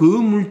 그럼 그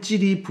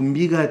물질이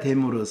분비가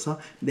됨으로써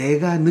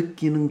내가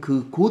느끼는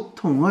그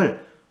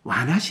고통을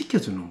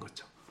완화시켜주는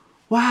거죠.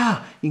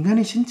 와,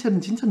 인간의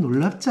신체는 진짜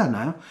놀랍지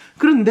않아요?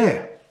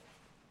 그런데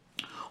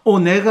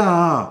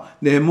내가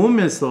내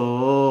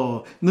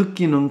몸에서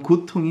느끼는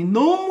고통이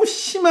너무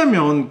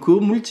심하면 그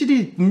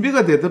물질이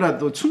분비가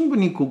되더라도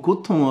충분히 그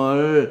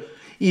고통을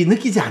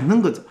느끼지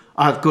않는 거죠.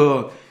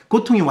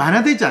 고통이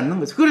완화되지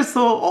않는 거죠.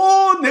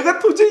 그래서 내가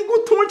도저히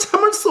고통을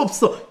참을 수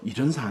없어.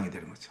 이런 상황이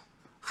되는 거죠.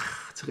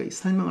 제가 이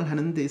설명을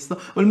하는 데 있어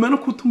얼마나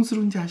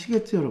고통스러운지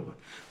아시겠죠, 여러분?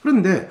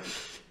 그런데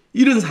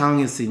이런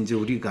상황에서 이제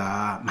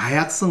우리가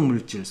마약성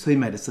물질, 소위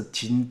말해서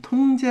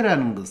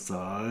진통제라는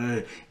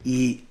것을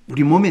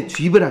우리 몸에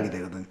주입을 하게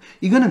되거든요.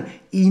 이거는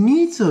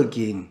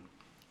인위적인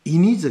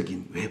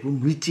외부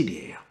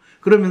물질이에요.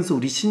 그러면서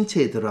우리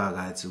신체에 들어와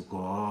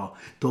가지고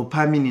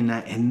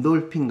도파민이나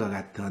엔돌핀과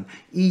같은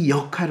이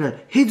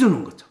역할을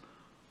해주는 거죠.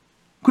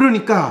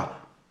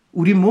 그러니까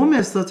우리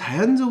몸에서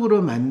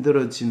자연적으로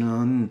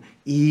만들어지는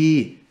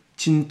이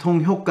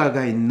진통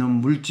효과가 있는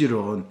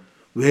물질은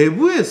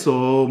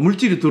외부에서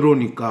물질이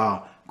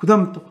들어오니까 그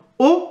다음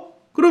또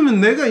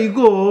그러면 내가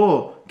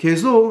이거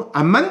계속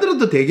안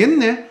만들어도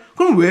되겠네?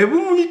 그럼 외부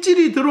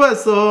물질이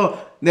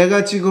들어와서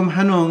내가 지금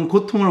하는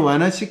고통을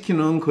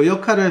완화시키는 그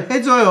역할을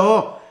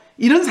해줘요.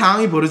 이런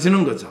상황이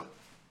벌어지는 거죠.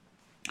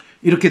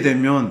 이렇게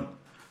되면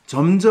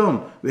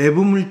점점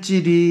외부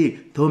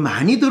물질이 더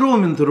많이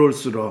들어오면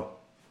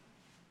들어올수록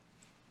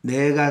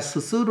내가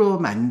스스로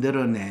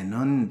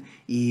만들어내는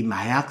이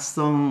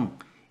마약성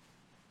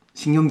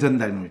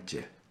신경전달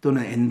물질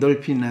또는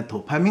엔돌핀이나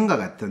도파민과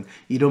같은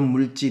이런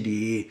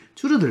물질이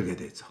줄어들게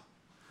되죠.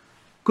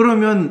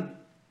 그러면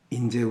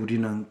이제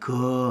우리는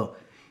그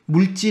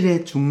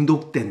물질에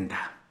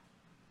중독된다.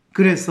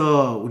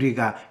 그래서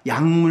우리가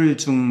약물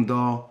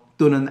중독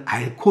또는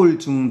알코올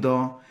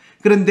중독,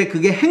 그런데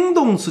그게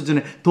행동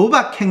수준의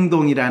도박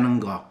행동이라는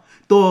거,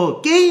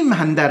 또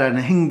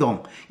게임한다라는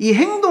행동, 이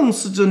행동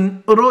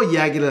수준으로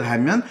이야기를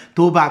하면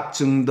도박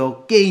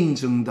중독, 게임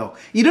중독,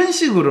 이런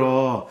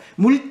식으로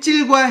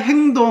물질과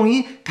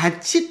행동이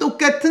같이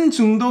똑같은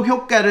중독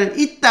효과를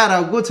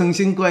있다라고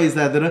정신과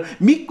의사들은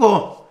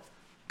믿고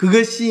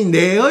그것이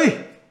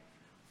뇌의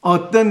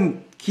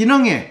어떤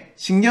기능에,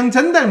 신경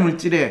전달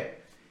물질에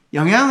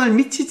영향을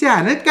미치지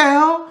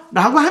않을까요?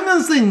 라고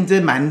하면서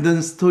이제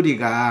만든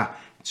스토리가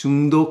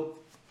중독에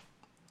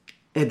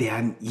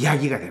대한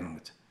이야기가 되는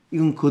거죠.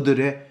 이건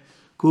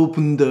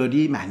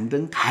그분들이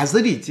만든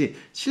가설이지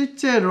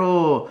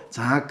실제로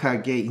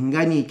정확하게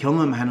인간이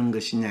경험하는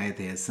것이냐에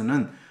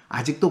대해서는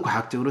아직도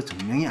과학적으로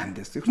증명이 안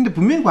됐어요. 그런데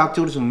분명히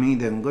과학적으로 증명이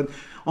된 건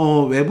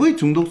외부의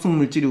중독성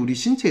물질이 우리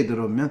신체에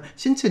들어오면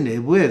신체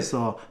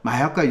내부에서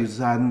마약과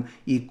유사한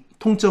이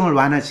통증을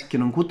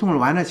완화시키는, 고통을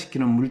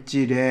완화시키는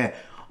물질에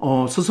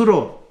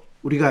스스로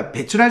우리가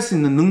배출할 수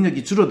있는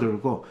능력이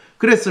줄어들고,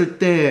 그랬을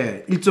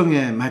때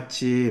일종의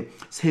마치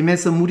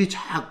샘에서 물이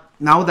쫙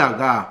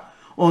나오다가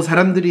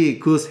사람들이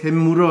그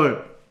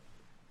샘물을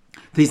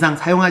더 이상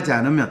사용하지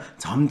않으면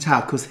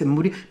점차 그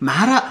샘물이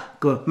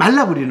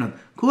말라버리는,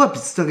 그와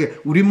비슷하게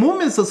우리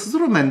몸에서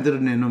스스로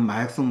만들어내는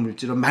마약성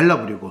물질은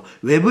말라버리고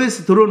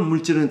외부에서 들어오는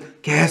물질은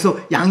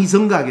계속 양이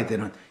증가하게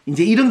되는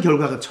이제 이런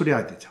결과가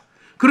초래하되죠.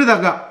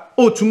 그러다가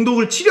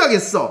중독을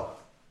치료하겠어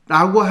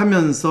라고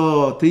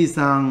하면서 더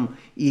이상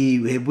이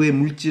외부의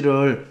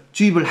물질을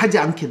주입을 하지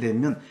않게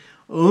되면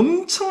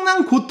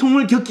엄청난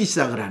고통을 겪기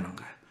시작을 하는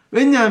거예요.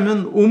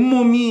 왜냐하면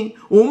온몸이,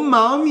 온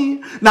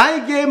마음이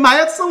나에게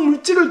마약성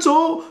물질을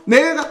줘,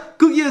 내가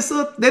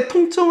거기에서 내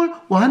통증을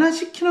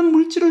완화시키는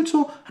물질을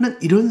줘 하는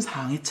이런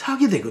상황에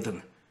처하게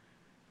되거든요.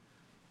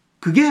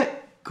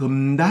 그게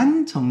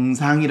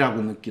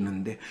금단정상이라고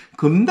느끼는데,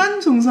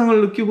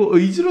 금단정상을 느끼고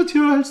의지로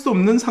제어할 수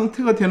없는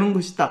상태가 되는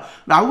것이다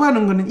라고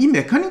하는 것은 이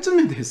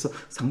메커니즘에 대해서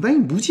상당히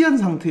무지한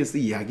상태에서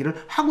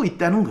이야기를 하고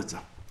있다는 거죠.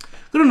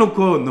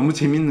 그래놓고 너무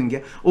재밌는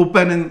게,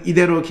 오빠는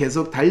이대로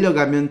계속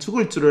달려가면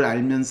죽을 줄을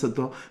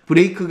알면서도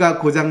브레이크가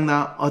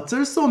고장나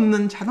어쩔 수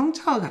없는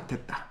자동차와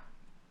같았다.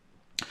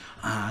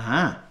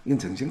 이건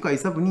정신과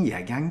의사분이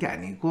이야기한 게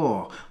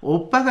아니고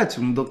오빠가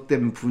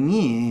중독된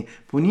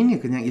본인이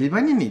그냥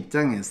일반인의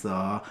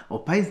입장에서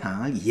오빠의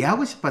상황을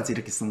이해하고 싶어서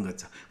이렇게 쓴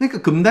거죠.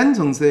 그러니까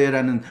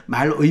금단정세라는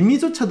말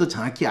의미조차도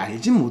정확히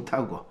알지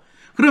못하고,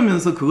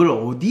 그러면서 그걸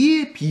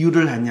어디에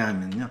비유를 하냐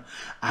하면요,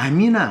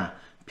 암이나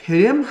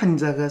폐렴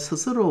환자가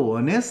스스로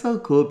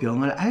원해서 그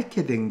병을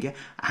앓게 된 게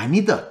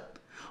아니듯,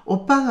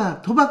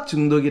 오빠가 도박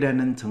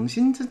중독이라는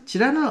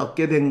정신질환을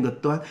얻게 된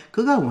것 또한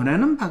그가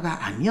원하는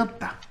바가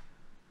아니었다.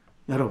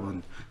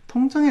 여러분,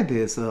 통증에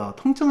대해서,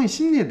 통증의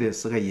심리에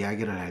대해서가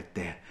이야기를 할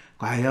때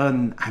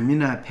과연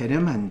암이나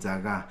폐렴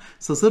환자가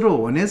스스로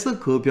원해서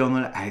그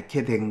병을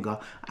앓게 된 거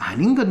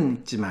아닌 건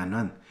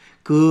있지만은,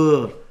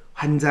 그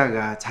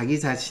환자가 자기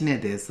자신에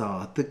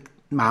대해서 어떤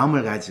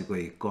마음을 가지고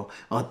있고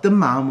어떤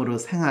마음으로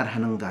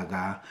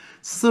생활하는가가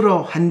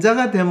스스로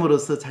환자가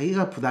됨으로써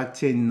자기가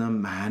부닥쳐 있는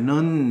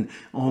많은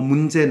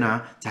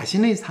문제나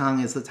자신의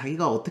상황에서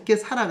자기가 어떻게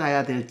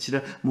살아가야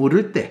될지를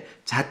모를 때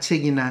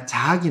자책이나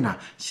자학이나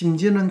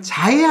심지어는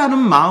자해하는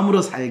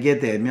마음으로 살게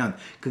되면,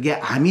 그게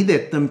암이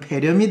됐든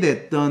폐렴이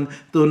됐든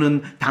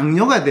또는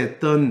당뇨가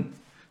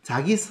됐든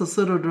자기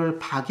스스로를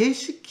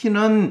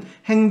파괴시키는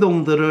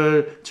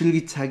행동들을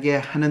줄기차게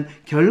하는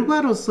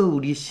결과로서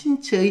우리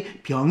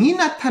신체의 병이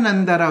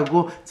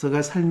나타난다라고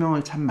제가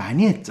설명을 참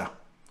많이 했죠.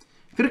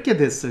 그렇게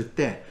됐을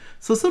때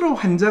스스로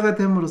환자가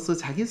됨으로써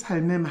자기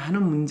삶의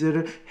많은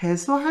문제를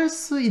해소할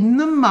수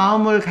있는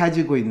마음을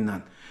가지고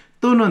있는,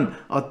 또는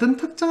어떤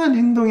특정한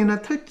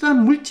행동이나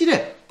특정한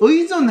물질에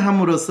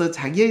의존함으로써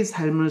자기의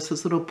삶을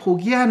스스로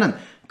포기하는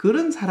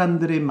그런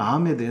사람들의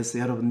마음에 대해서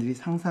여러분들이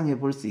상상해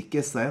볼 수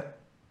있겠어요?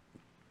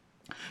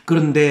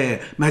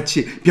 그런데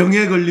마치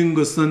병에 걸린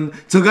것은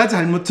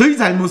저희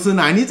잘못은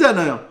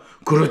아니잖아요.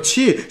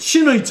 그렇지,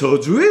 신의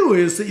저주에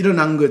의해서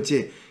일어난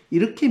거지.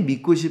 이렇게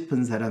믿고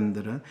싶은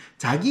사람들은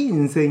자기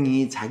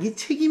인생이 자기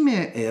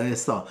책임에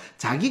의해서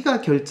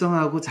자기가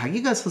결정하고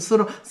자기가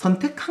스스로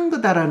선택한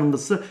거다라는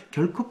것을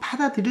결코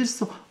받아들일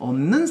수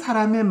없는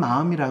사람의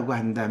마음이라고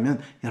한다면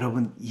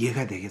여러분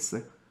이해가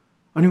되겠어요?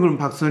 아니 그럼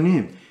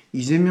박사님,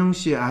 이재명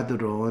씨의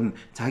아들은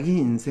자기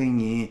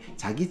인생이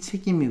자기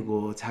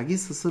책임이고 자기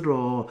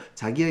스스로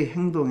자기의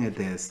행동에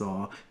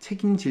대해서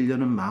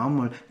책임지려는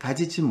마음을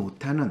가지지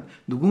못하는,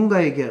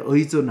 누군가에게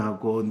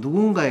의존하고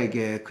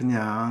누군가에게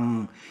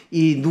그냥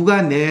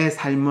누가 내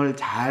삶을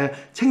잘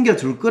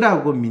챙겨줄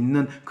거라고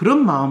믿는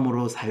그런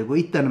마음으로 살고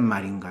있다는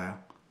말인가요?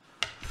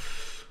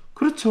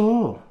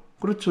 그렇죠.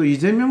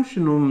 이재명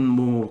씨는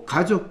뭐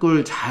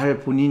가족을 잘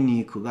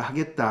본인이 그거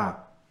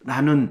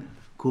하겠다라는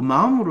그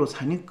마음으로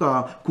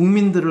사니까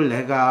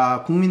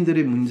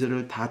국민들의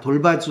문제를 다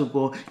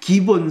돌봐주고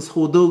기본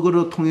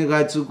소득으로 통해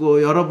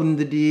가지고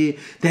여러분들이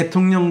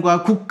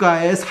대통령과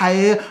국가의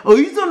사회에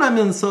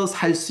의존하면서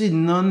살 수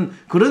있는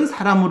그런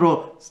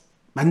사람으로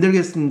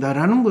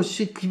만들겠습니다라는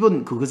것이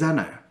기본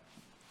그거잖아요.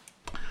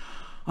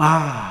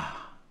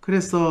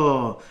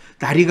 그래서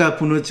다리가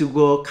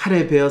부러지고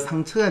칼에 베어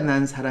상처가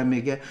난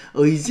사람에게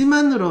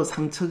의지만으로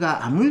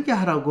상처가 아물게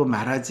하라고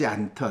말하지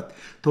않듯,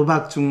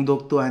 도박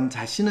중독 또한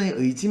자신의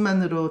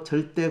의지만으로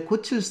절대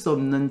고칠 수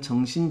없는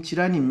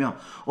정신질환이며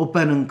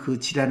오빠는 그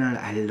질환을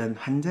앓는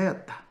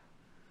환자였다.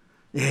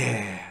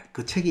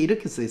 그 책에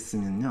이렇게 써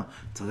있으면요,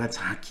 제가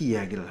정확히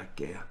이야기를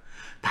할게요.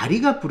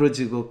 다리가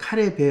부러지고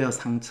칼에 베어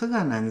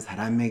상처가 난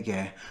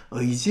사람에게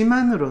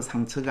의지만으로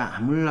상처가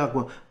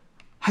아물라고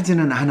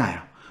하지는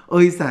않아요.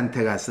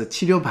 의사한테 가서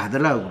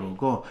치료받으라고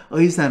그러고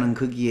의사는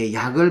거기에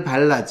약을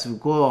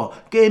발라주고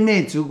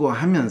꿰매주고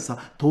하면서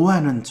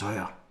도와는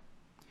줘요.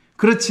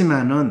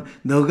 그렇지만은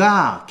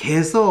너가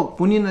계속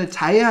본인을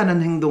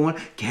자해하는 행동을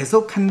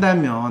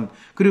계속한다면,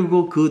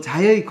 그리고 그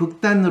자해의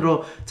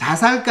극단으로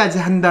자살까지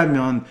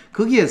한다면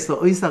거기에서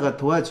의사가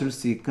도와줄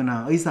수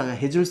있거나 의사가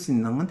해줄 수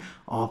있는 건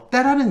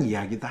없다라는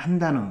이야기도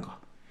한다는 거.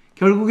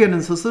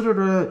 결국에는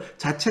스스로를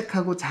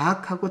자책하고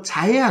자학하고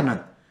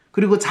자해하는,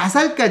 그리고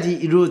자살까지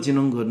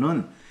이루어지는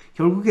거는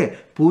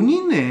결국에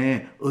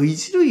본인의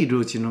의지로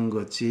이루어지는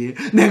거지,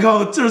 내가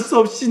어쩔 수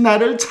없이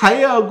나를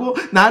자해하고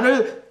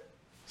나를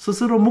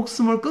스스로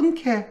목숨을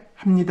끊게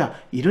합니다,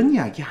 이런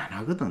이야기 안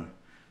하거든.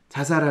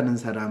 자살하는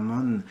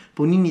사람은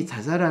본인이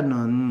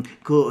자살하는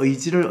그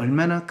의지를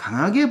얼마나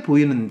강하게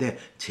보이는데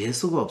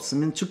재수가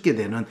없으면 죽게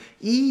되는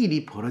이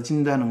일이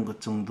벌어진다는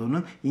것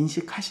정도는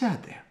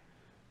인식하셔야 돼요.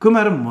 그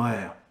말은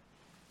뭐예요?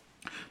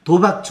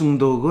 도박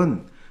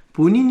중독은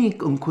본인이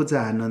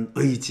끊고자 하는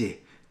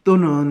의지,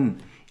 또는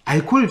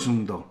알코올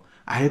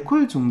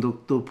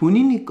중독도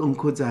본인이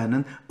끊고자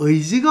하는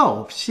의지가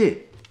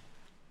없이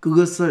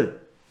그것을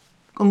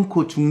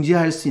끊고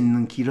중지할 수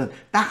있는 길은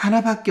딱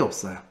하나밖에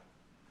없어요.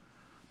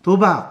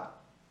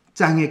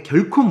 도박장에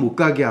결코 못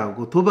가게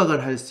하고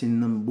도박을 할 수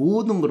있는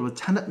모든 걸로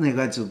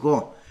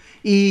찾아내가지고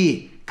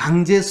이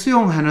강제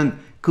수용하는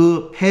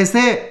그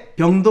폐쇄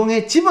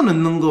병동에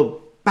집어넣는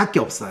것밖에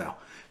없어요.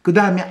 그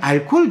다음에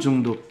알코올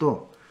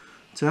중독도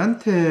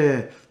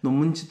저한테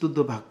논문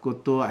지도도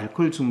받고 또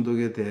알코올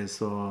중독에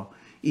대해서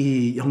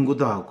이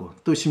연구도 하고,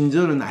 또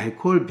심지어는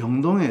알코올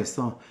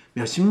병동에서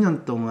몇십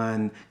년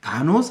동안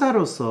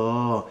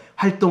간호사로서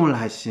활동을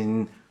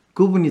하신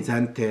그분이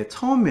저한테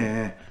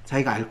처음에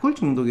자기가 알코올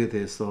중독에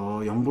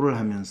대해서 연구를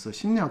하면서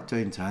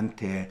심리학자인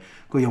저한테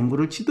그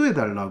연구를 지도해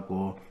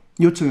달라고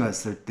요청이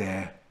왔을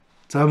때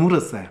제가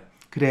물었어요.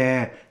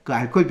 그래, 그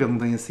알코올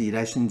병동에서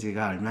일하신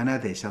지가 얼마나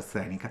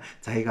되셨어요? 그러니까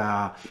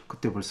자기가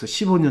그때 벌써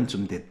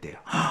 15년쯤 됐대요.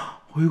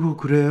 어이구,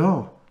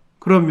 그래요?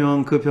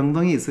 그러면 그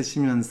병동에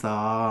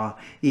있으시면서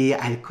이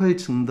알코올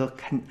중독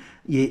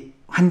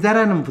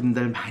환자라는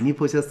분들 많이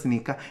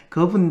보셨으니까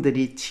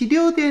그분들이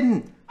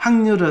치료된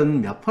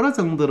확률은 몇 프로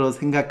정도로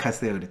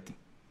생각하세요? 그랬더니,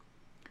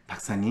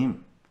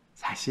 박사님,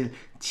 사실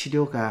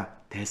치료가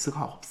될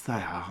수가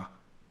없어요.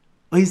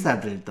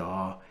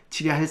 의사들도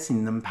치료할 수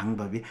있는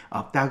방법이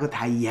없다고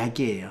다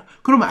이야기해요.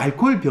 그럼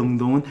알코올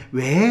병동은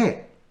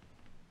왜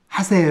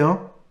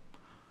하세요?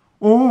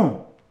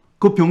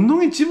 그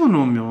병동에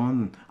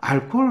집어넣으면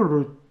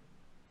알코올을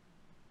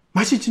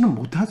마시지는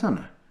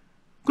못하잖아요.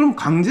 그럼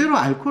강제로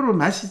알코올을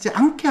마시지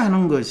않게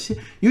하는 것이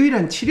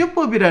유일한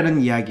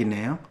치료법이라는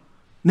이야기네요.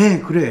 네,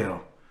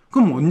 그래요.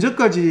 그럼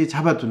언제까지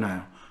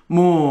잡아두나요?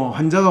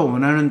 환자가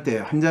원하는 때,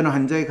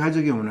 환자의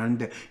가족이 원하는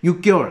때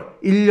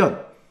 6개월,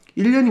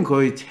 1년이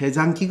거의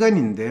최장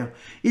기간인데요.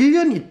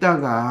 1년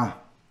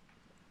있다가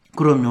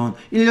그러면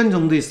 1년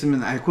정도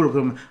있으면 알코올을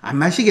그러면 안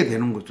마시게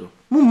되는 거죠.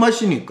 못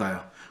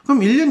마시니까요.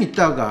 그럼 1년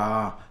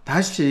있다가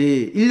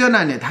다시 1년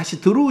안에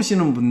다시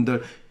들어오시는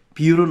분들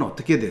비율은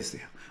어떻게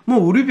되세요?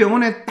 우리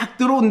병원에 딱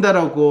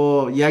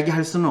들어온다라고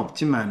이야기할 수는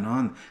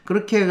없지만은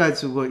그렇게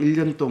해가지고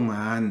 1년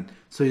동안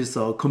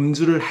소위서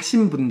금주를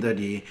하신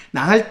분들이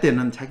나갈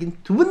때는 자기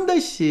두 번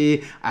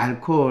다시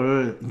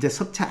알코올 이제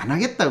섭취 안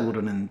하겠다고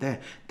그러는데,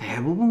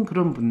 대부분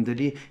그런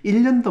분들이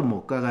 1년도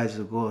못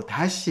가가지고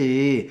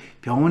다시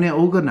병원에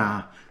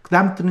오거나 그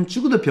다음부터는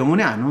죽어도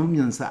병원에 안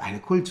오면서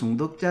알코올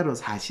중독자로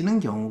사시는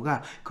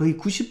경우가 거의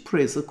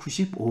 90%에서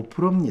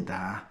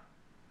 95%입니다.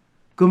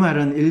 그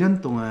말은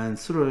 1년 동안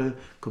술을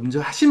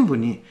금주하신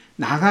분이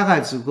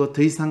나가가지고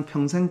더 이상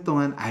평생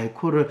동안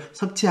알코올을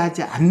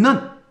섭취하지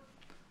않는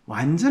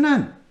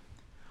완전한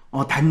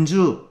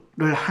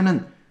단주를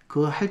하는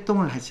그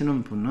활동을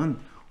하시는 분은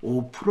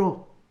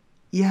 5%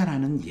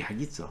 이하라는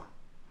이야기죠.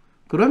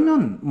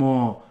 그러면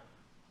뭐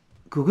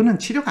그거는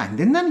치료가 안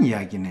된다는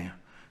이야기네요.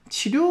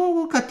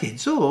 치료가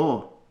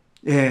되죠.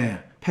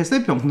 예,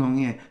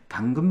 폐쇄병동에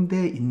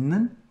감금되어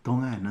있는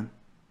동안은.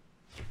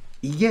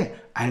 이게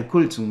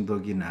알코올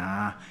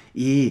중독이나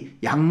이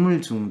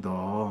약물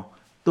중독,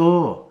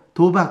 또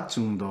도박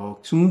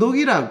중독,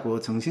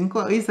 중독이라고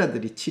정신과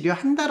의사들이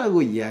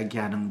치료한다라고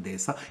이야기하는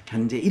데서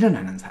현재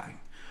일어나는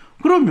상황입니다.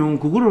 그러면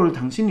그거를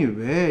당신이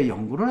왜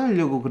연구를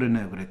하려고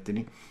그러나요?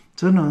 그랬더니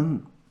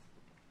저는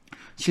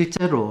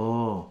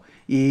실제로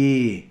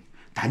이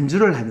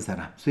단주를 한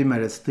사람, 소위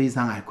말해서 더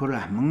이상 알코올을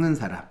안 먹는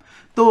사람,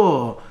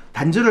 또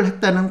단주를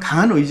했다는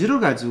강한 의지를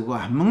가지고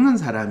안 먹는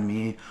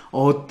사람이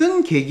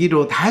어떤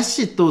계기로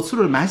다시 또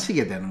술을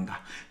마시게 되는가.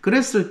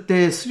 그랬을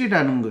때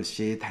술이라는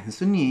것이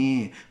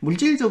단순히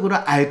물질적으로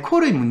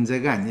알코올의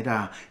문제가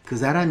아니라 그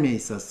사람에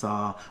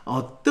있어서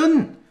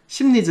어떤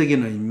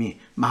심리적인 의미,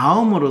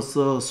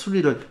 마음으로서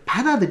술을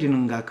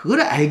받아들이는가,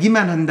 그걸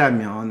알기만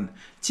한다면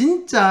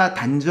진짜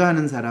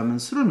단주하는 사람은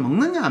술을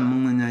먹느냐 안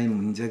먹느냐의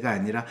문제가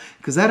아니라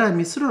그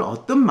사람이 술을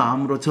어떤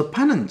마음으로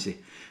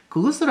접하는지,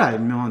 그것을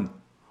알면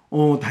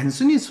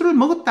단순히 술을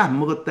먹었다 안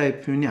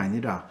먹었다의 표현이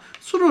아니라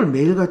술을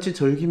매일같이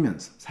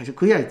즐기면서, 사실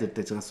그 이야기 들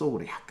때 제가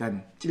속으로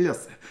약간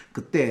찔렸어요.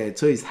 그때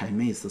저희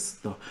삶에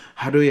있어서도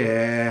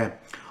하루에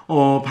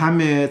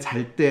밤에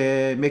잘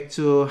때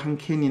맥주 한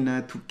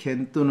캔이나 두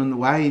캔 또는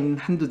와인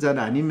한두 잔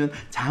아니면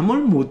잠을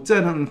못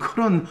자는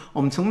그런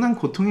엄청난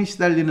고통에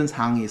시달리는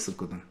상황이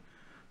있었거든.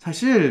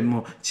 사실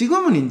뭐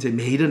지금은 이제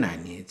매일은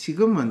아니에요.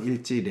 지금은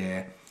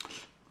일주일에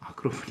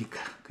그러고 보니까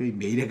거의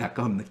매일에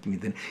가까운 느낌이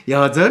드네.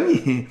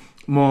 여전히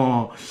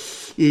뭐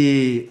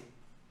이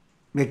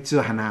맥주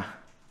하나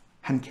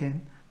한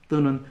캔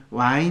또는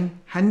와인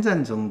한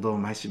잔 정도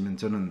마시면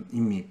저는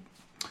이미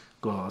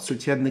술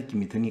취한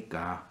느낌이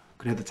드니까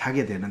그래도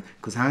자게 되는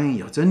그 상황이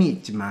여전히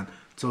있지만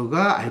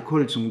제가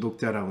알코올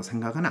중독자라고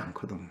생각은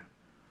않거든요.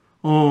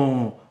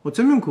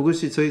 어쩌면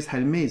그것이 저희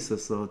삶에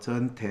있어서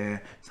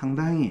저한테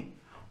상당히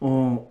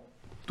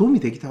도움이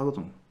되기도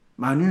하거든요.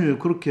 만일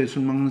그렇게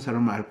술 먹는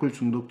사람을 알코올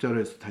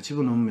중독자로 해서 다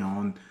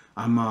집어넣으면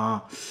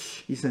아마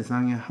이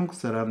세상에 한국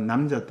사람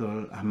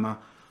남자들 아마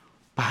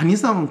반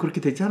이상은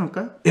그렇게 되지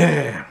않을까요?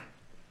 예.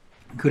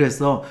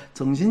 그래서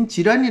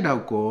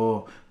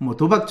정신질환이라고 뭐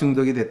도박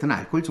중독이 됐든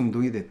알코올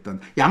중독이 됐든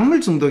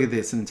약물 중독에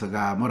대해서는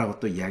제가 뭐라고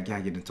또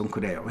이야기하기는 좀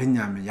그래요.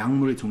 왜냐하면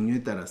약물의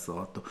종류에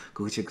따라서 또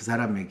그것이 그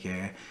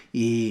사람에게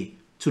이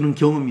주는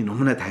경험이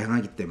너무나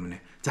다양하기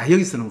때문에. 자,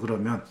 여기서는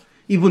그러면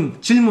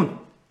이분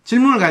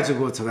질문을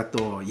가지고 제가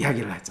또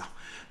이야기를 하죠.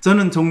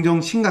 저는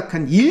종종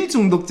심각한 일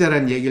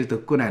중독자라는 얘기를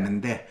듣고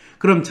나는데,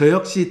 그럼 저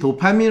역시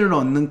도파민을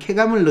얻는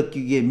쾌감을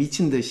느끼기에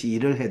미친 듯이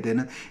일을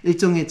해대는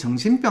일종의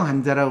정신병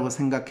환자라고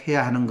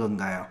생각해야 하는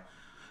건가요?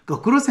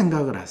 거꾸로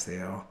생각을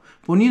하세요.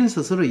 본인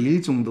스스로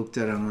일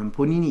중독자라면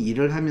본인이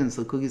일을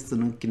하면서 거기서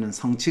느끼는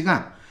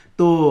성취감,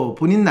 또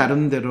본인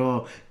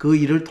나름대로 그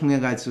일을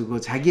통해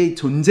가지고 자기의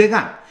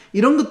존재감,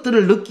 이런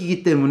것들을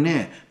느끼기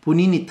때문에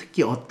본인이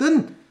특히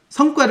어떤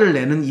성과를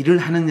내는 일을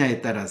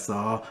하느냐에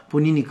따라서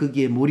본인이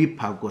거기에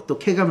몰입하고 또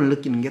쾌감을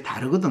느끼는 게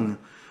다르거든요.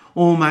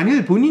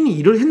 만일 본인이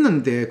일을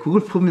했는데 그걸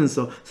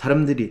보면서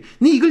사람들이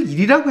네 이걸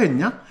일이라고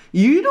했냐?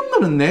 이런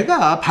거는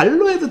내가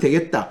발로 해도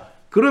되겠다.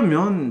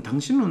 그러면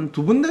당신은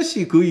두 번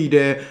다시 그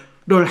일을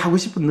하고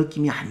싶은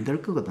느낌이 안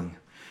들 거거든요.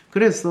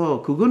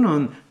 그래서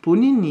그거는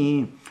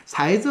본인이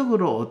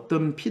사회적으로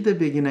어떤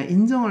피드백이나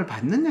인정을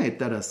받느냐에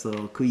따라서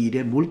그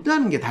일에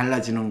몰두하는 게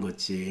달라지는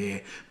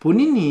거지,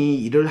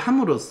 본인이 일을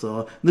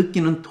함으로써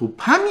느끼는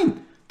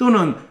도파민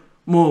또는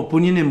뭐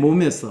본인의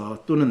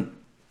몸에서 또는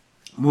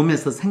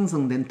몸에서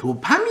생성된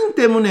도파민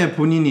때문에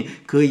본인이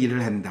그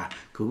일을 한다,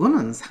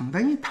 그거는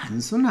상당히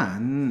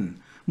단순한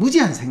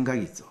무지한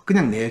생각이죠.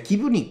 그냥 내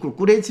기분이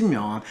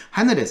꿀꿀해지면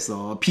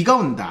하늘에서 비가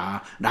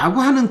온다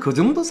라고 하는 그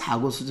정도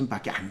사고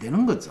수준밖에 안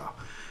되는 거죠.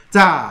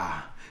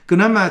 자,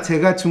 그나마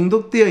제가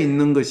중독되어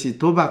있는 것이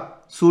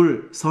도박,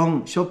 술,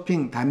 성,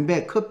 쇼핑,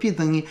 담배, 커피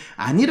등이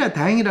아니라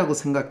다행이라고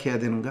생각해야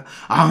되는가?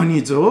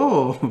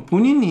 아니죠.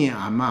 본인이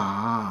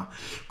아마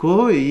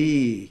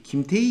거의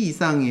김태희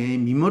이상의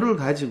미모를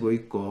가지고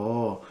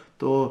있고,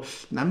 또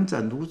남자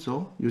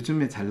누구죠?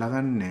 요즘에 잘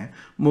나가는 애.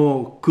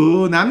 뭐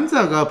그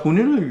남자가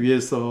본인을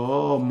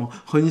위해서 뭐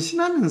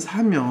헌신하면서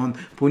하면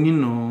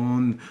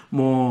본인은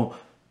뭐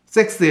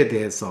섹스에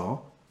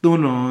대해서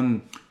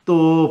또는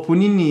또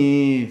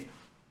본인이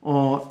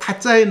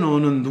타짜에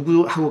노는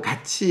누구하고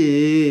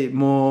같이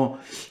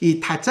이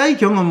타짜의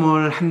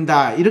경험을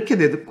한다 이렇게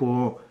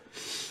되고,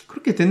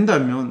 그렇게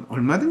된다면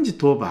얼마든지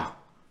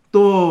도박,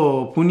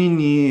 또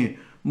본인이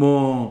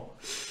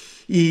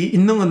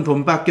있는 건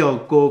돈밖에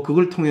없고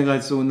그걸 통해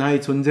가지고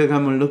나의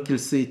존재감을 느낄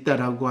수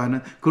있다라고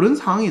하는 그런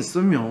상황이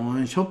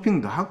있으면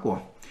쇼핑도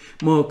하고,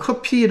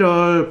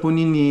 커피를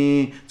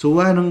본인이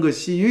좋아하는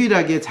것이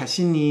유일하게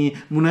자신이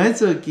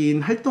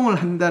문화적인 활동을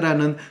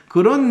한다라는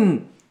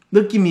그런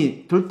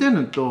느낌이 들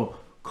때는 또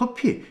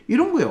커피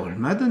이런 거에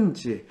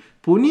얼마든지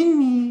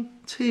본인이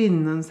처해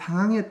있는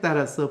상황에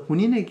따라서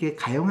본인에게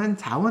가용한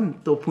자원,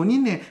 또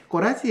본인의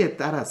꼬라지에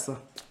따라서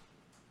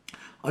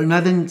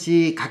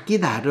얼마든지 각기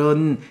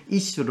다른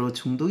이슈로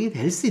중독이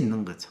될 수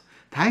있는 거죠.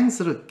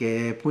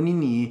 다행스럽게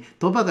본인이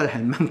도박을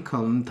할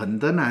만큼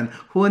든든한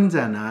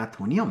후원자나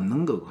돈이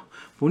없는 거고,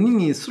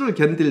 본인이 술을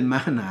견딜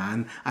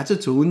만한 아주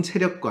좋은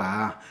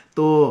체력과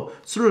또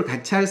술을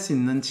같이 할 수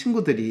있는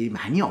친구들이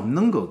많이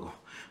없는 거고,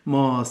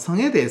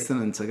 성에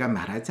대해서는 제가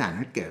말하지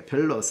않을게요.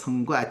 별로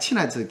성과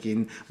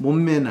친화적인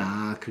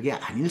몸매나 그게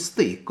아닐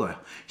수도 있고요.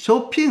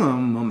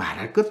 쇼핑은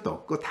말할 것도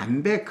없고,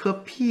 담배,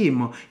 커피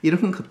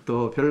이런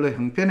것도 별로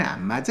형편에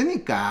안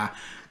맞으니까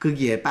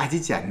거기에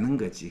빠지지 않는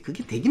거지.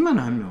 그게 되기만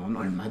하면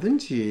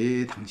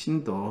얼마든지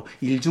당신도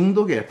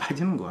일중독에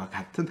빠지는 것과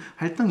같은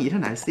활동이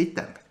일어날 수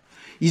있다는 거예요.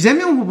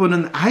 이재명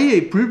후보는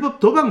아예 불법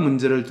도박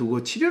문제를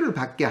두고 치료를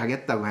받게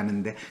하겠다고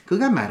하는데,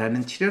 그가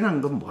말하는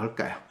치료라는 건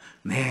뭘까요?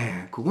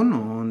 네,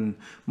 그거는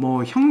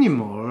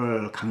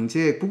형님을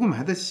강제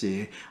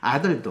구금하듯이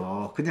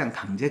아들도 그냥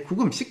강제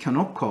구금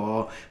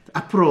시켜놓고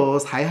앞으로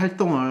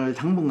사회활동을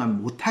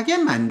당분간 못하게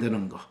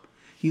만드는 거,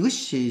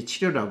 이것이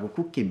치료라고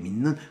굳게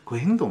믿는 그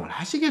행동을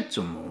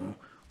하시겠죠.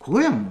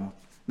 그거야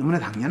너무나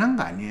당연한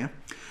거 아니에요?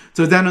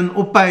 저자는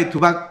오빠의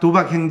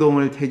도박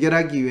행동을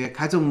해결하기 위해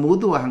가족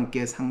모두와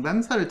함께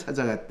상담사를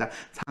찾아갔다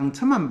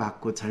상처만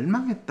받고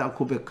절망했다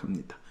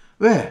고백합니다.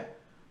 왜?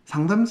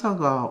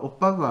 상담사가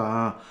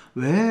오빠가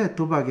왜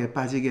도박에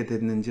빠지게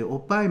됐는지,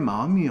 오빠의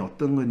마음이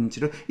어떤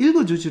건지를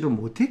읽어주지를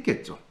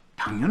못했겠죠.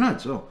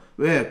 당연하죠.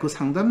 왜? 그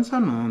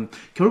상담사는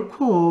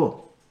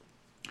결코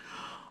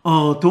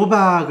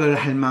도박을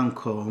할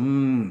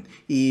만큼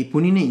이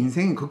본인의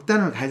인생의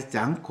극단을 가지지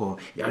않고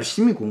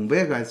열심히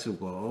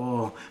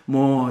공부해가지고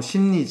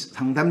심리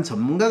상담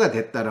전문가가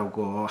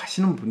됐다라고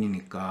하시는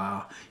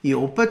분이니까, 이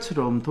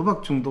오빠처럼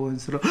도박 중독한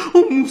사람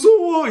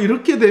무서워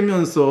이렇게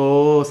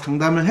되면서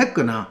상담을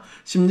했거나,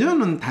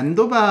 심지어는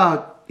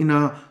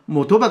단도박이나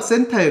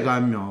도박센터에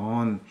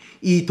가면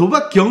이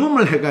도박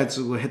경험을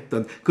해가지고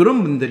했던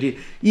그런 분들이,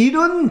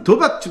 이런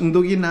도박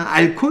중독이나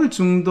알코올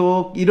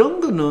중독 이런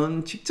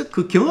거는 직접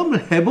그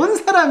경험을 해본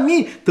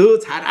사람이 더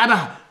잘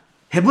알아,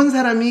 해본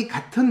사람이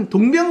같은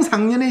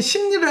동병상련의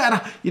심리를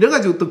알아,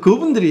 이래가지고 또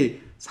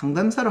그분들이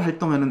상담사로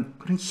활동하는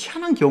그런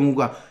희한한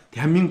경우가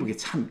대한민국에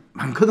참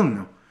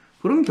많거든요.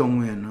 그런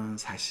경우에는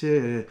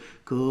사실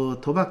그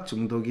도박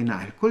중독이나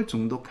알코올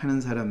중독하는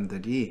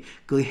사람들이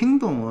그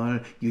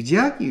행동을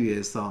유지하기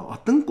위해서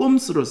어떤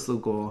꼼수를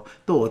쓰고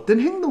또 어떤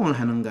행동을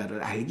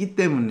하는가를 알기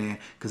때문에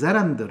그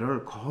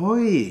사람들을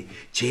거의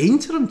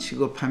죄인처럼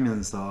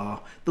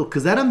취급하면서 또 그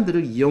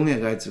사람들을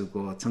이용해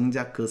가지고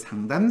정작 그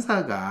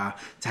상담사가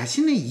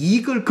자신의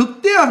이익을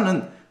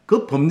극대화하는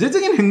그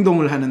범죄적인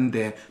행동을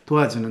하는데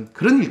도와주는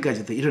그런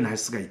일까지도 일어날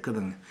수가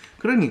있거든요.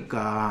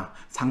 그러니까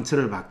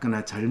상처를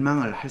받거나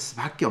절망을 할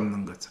수밖에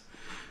없는 거죠.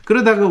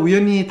 그러다가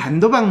우연히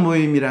단도박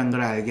모임이란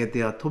걸 알게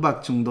되어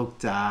도박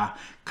중독자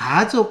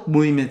가족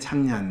모임에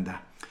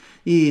참여한다.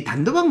 이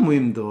단도박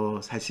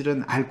모임도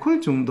사실은 알코올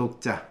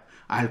중독자,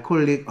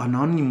 알코올릭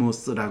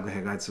어노니머스라고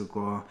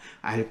해가지고,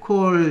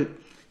 알코올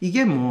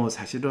이게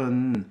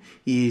사실은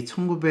이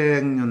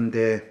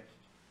 1900년대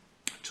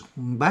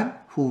중반?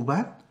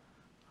 후반?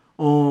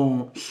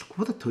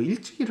 그보다 더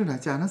일찍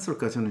일어나지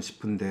않았을까 저는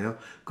싶은데요.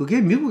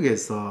 그게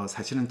미국에서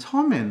사실은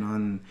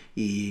처음에는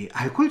이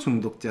알코올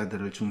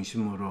중독자들을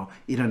중심으로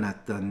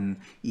일어났던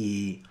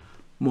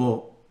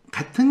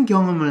같은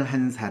경험을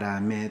한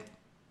사람의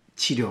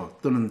치료,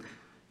 또는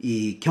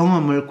이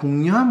경험을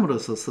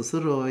공유함으로써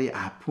스스로의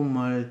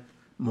아픔을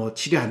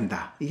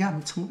치료한다. 이게 아마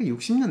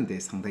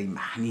 1960년대에 상당히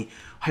많이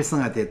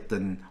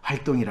활성화됐던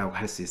활동이라고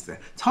할 수 있어요.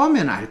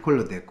 처음에는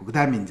알코올로 됐고, 그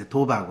다음에 이제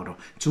도박으로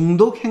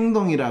중독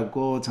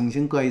행동이라고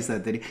정신과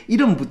의사들이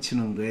이름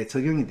붙이는 거에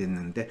적용이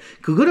됐는데,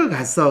 그거를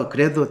가서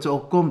그래도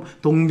조금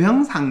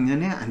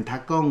동병상련의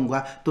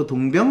안타까움과 또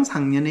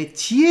동병상련의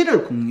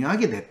지혜를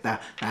공유하게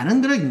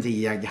됐다라는 걸 이제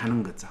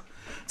이야기하는 거죠.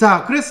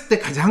 자, 그랬을 때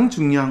가장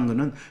중요한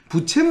거는,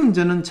 부채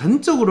문제는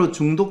전적으로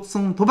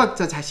중독성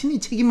도박자 자신이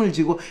책임을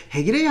지고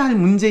해결해야 할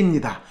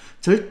문제입니다.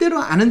 절대로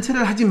아는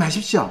체를 하지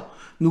마십시오.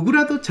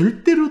 누구라도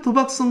절대로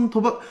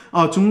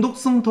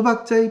중독성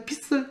도박자의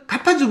빚을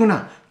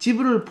갚아주거나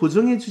지불을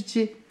보증해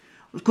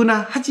주거나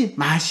하지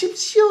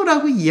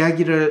마십시오라고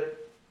이야기를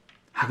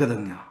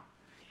하거든요.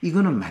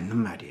 이거는 맞는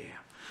말이에요.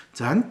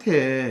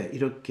 저한테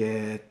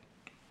이렇게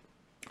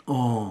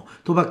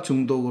도박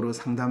중독으로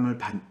상담을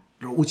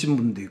오신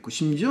분도 있고,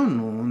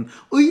 심지어는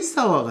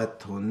의사와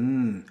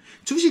같은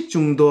주식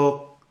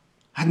중독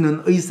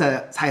하는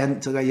의사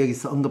사연 제가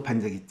여기서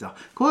언급한 적 있죠.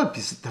 그와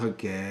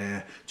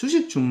비슷하게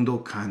주식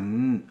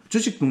중독이나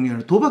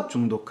도박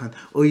중독한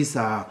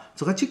의사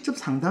제가 직접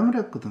상담을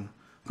했거든.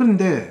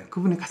 그런데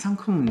그분의 가장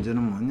큰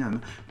문제는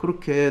뭐냐면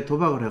그렇게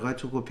도박을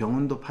해가지고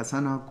병원도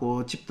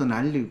파산하고 집도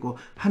날리고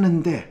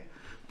하는데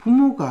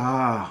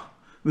부모가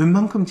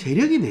웬만큼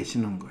재력이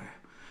되시는 거예요.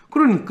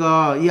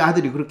 그러니까 이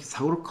아들이 그렇게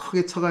사고를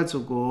크게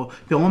쳐가지고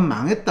병원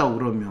망했다고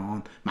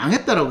그러면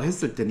망했다라고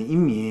했을 때는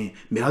이미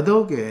몇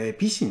억의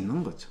빚이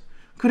있는 거죠.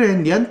 그래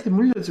니한테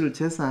물려줄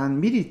재산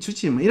미리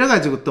주지 뭐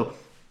이래가지고 또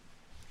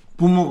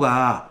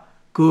부모가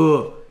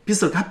그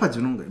빚을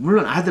갚아주는 거예요.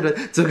 물론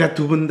아들은 제가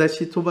두 번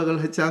다시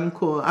도박을 하지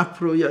않고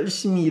앞으로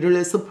열심히 일을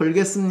해서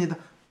벌겠습니다.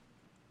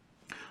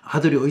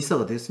 아들이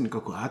의사가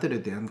됐으니까 그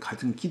아들에 대한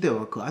가진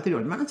기대와 그 아들이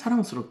얼마나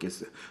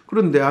자랑스럽겠어요.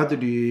 그런데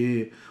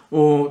아들이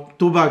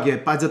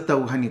도박에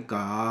빠졌다고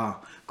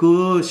하니까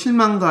그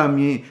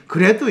실망감이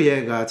그래도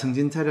얘가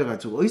정신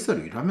차려가지고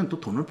의사로 일하면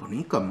또 돈을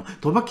버니까 뭐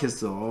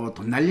도박해서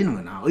돈 날리는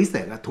거나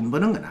의사가 돈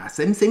버는 거나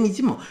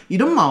쌤쌤이지 뭐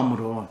이런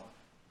마음으로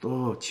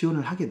또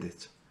지원을 하게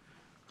되죠.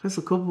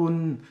 그래서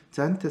그분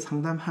저한테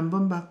상담 한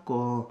번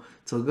받고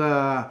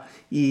제가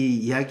이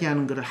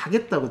이야기하는 거를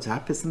하겠다고 저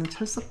앞에서는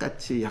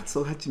철석같이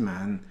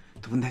약속하지만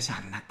두 분 다시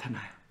안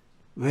나타나요.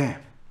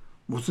 왜?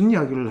 무슨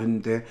이야기를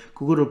했는데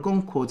그거를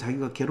끊고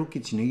자기가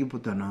괴롭게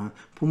지내기보다는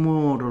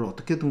부모를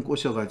어떻게든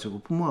꼬셔가지고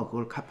부모가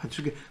그걸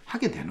갚아주게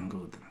하게 되는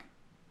거거든요.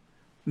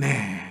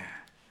 네.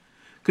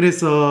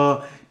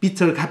 그래서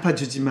빚을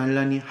갚아주지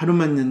말라니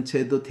하루만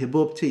연체해도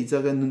대부업체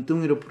이자가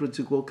눈덩이로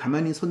부러지고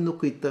가만히 손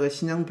놓고 있다가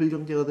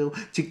신양불경제가 되고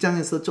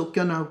직장에서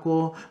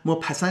쫓겨나고 뭐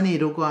파산이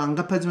이러고 안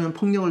갚아주면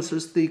폭력을 쓸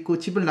수도 있고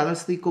집을 나갈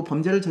수도 있고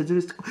범죄를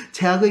저지를 수도 있고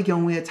최악의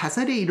경우에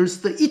자살에 이를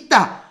수도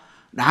있다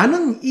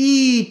라는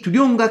이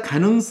두려움과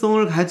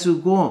가능성을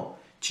가지고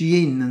주위에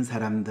있는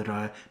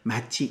사람들을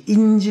마치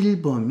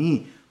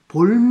인질범이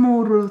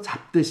볼모로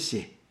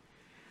잡듯이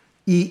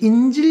이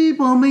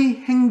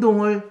인질범의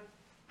행동을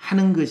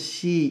하는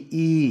것이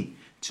이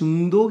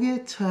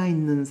중독에 처해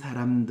있는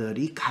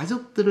사람들이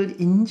가족들을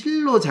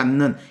인질로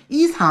잡는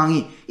이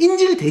상황이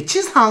인질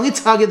대치 상황에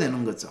처하게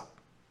되는 거죠.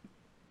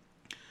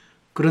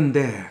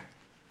 그런데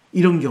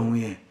이런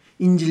경우에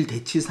인질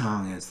대치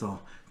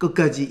상황에서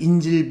끝까지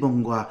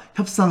인질범과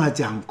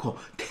협상하지 않고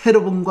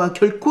테러범과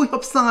결코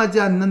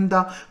협상하지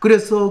않는다.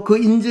 그래서 그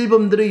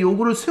인질범들의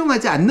요구를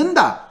수용하지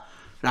않는다.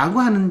 라고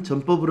하는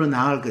전법으로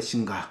나아갈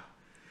것인가.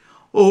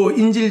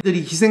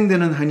 인질들이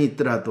희생되는 한이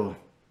있더라도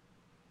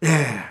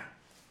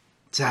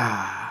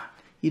자,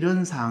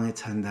 이런 상황에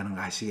처한다는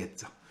거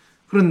아시겠죠?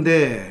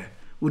 그런데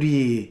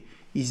우리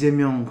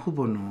이재명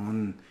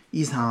후보는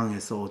이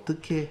상황에서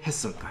어떻게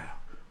했을까요?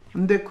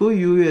 근데 그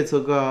이후에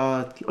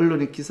제가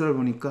언론의 기사를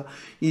보니까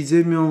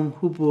이재명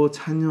후보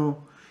자녀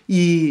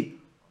이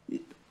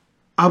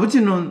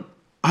아버지는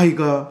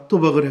아이가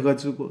도박을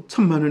해가지고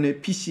 1,000만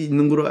원의 빚이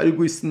있는 걸로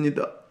알고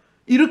있습니다.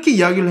 이렇게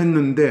이야기를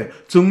했는데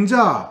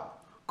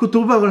정작 그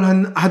도박을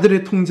한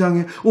아들의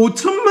통장에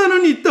 5천만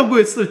원이 있다고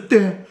했을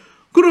때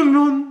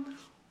그러면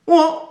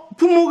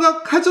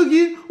부모가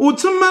가족이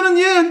 5천만 원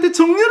얘한테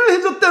정리를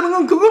해줬다는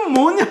건 그건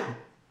뭐냐?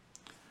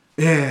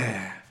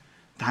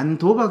 단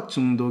도박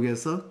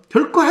중독에서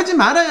결코 하지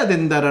말아야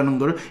된다라는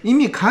걸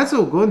이미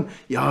가족은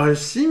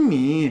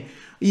열심히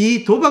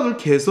이 도박을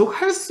계속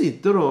할 수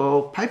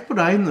있도록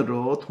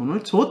파이프라인으로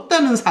돈을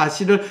줬다는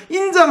사실을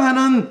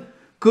인정하는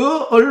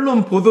그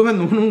언론 보도가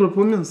나오는 걸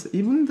보면서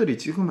이분들이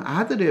지금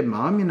아들의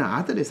마음이나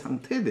아들의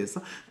상태에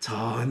대해서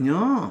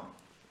전혀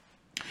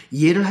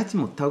이해를 하지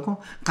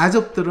못하고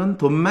가족들은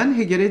돈만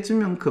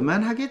해결해주면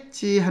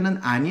그만하겠지 하는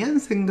안이한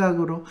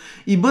생각으로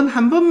이번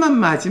한 번만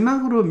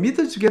마지막으로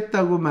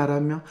믿어주겠다고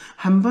말하며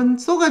한 번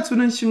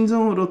쏘가주는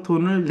심정으로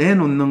돈을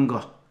내놓는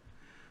것.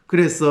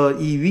 그래서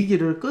이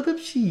위기를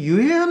끝없이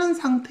유예하는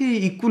상태에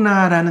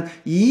있구나라는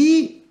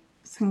이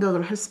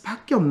생각을 할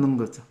수밖에 없는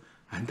거죠.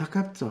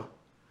 안타깝죠.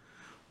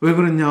 왜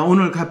그러냐?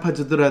 오늘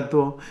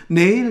갚아주더라도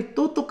내일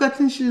또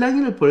똑같은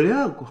실랑이를 벌려야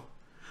하고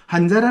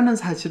환자라는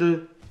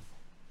사실을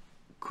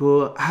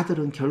그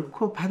아들은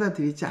결코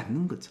받아들이지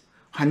않는 거죠.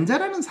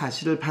 환자라는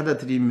사실을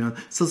받아들이면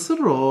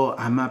스스로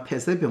아마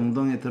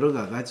폐쇄병동에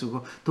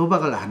들어가가지고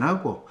도박을 안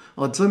하고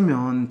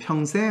어쩌면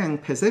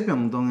평생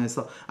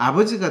폐쇄병동에서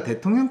아버지가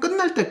대통령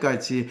끝날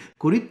때까지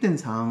고립된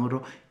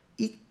상황으로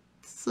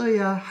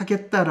있어야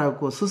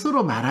하겠다라고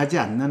스스로 말하지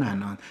않는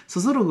한은,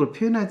 스스로 그걸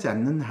표현하지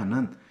않는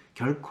한은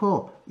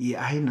결코 이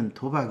아이는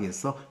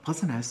도박에서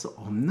벗어날 수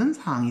없는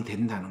상황이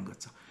된다는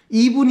거죠.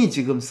 이분이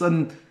지금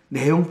쓴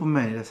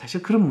내용뿐만 아니라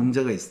사실 그런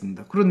문제가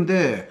있습니다.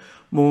 그런데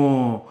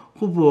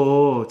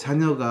후보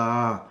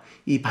자녀가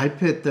이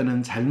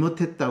발표했다는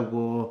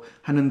잘못했다고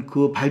하는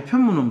그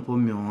발표문을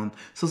보면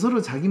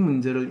스스로 자기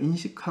문제를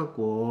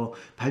인식하고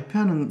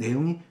발표하는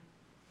내용이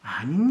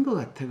아닌 것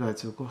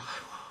같아가지고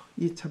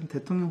이 참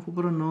대통령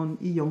후보로 넣은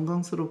이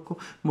영광스럽고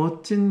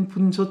멋진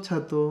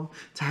분조차도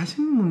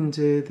자식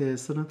문제에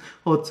대해서는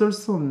어쩔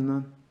수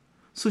없는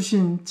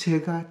수신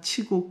제가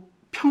치고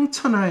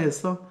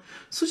평천하에서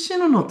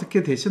수신은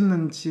어떻게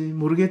되셨는지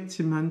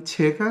모르겠지만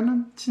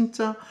제가는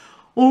진짜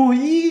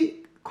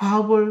이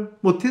과업을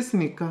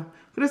못했으니까.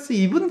 그래서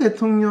이번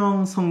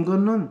대통령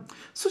선거는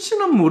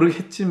수시는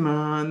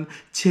모르겠지만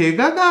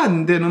제가가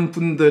안 되는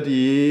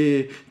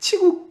분들이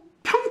치국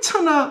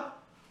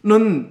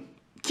평천하는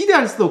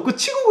기대할 수도 없고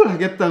치국을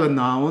하겠다고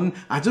나온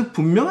아주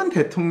분명한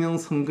대통령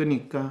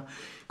선거니까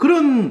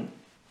그런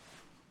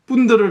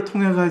분들을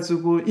통해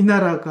가지고 이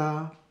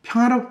나라가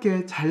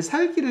평화롭게 잘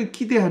살기를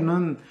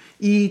기대하는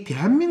이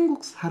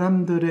대한민국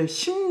사람들의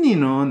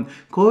심리는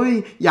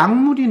거의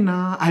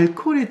약물이나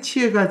알코올에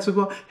취해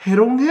가지고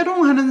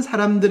해롱해롱 하는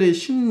사람들의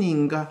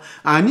심리인가,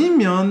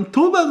 아니면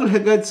도박을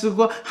해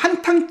가지고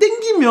한탕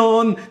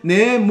땡기면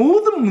내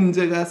모든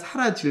문제가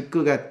사라질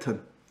것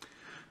같은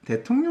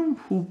대통령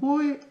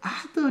후보의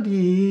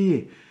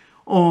아들이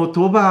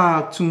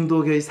도박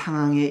중독의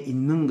상황에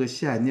있는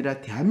것이 아니라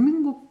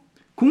대한민국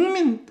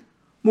국민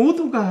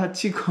모두가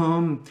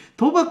지금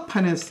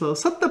도박판에서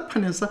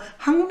섭답판에서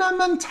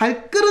하나만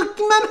잘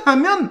끌었기만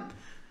하면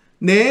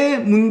내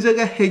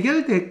문제가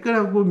해결될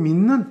거라고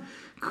믿는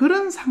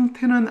그런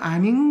상태는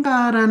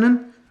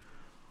아닌가라는,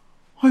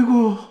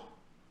 아이고,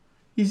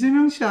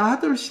 이재명 씨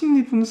아들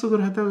심리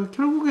분석을 하다가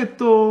결국에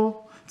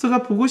또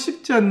제가 보고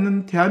싶지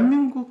않는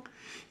대한민국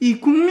이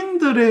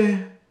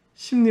국민들의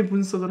심리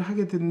분석을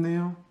하게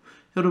됐네요.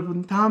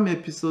 여러분, 다음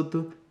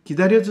에피소드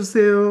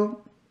기다려주세요.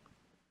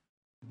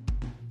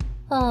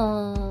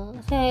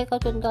 새해가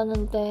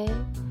된다는데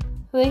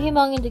왜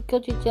희망이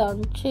느껴지지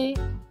않지?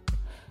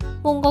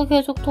 뭔가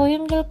계속 더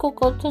힘들 것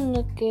같은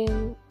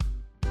느낌.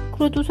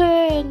 그래도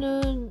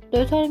새해에는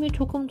내 삶이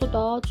조금 더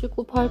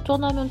나아지고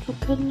발전하면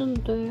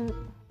좋겠는데.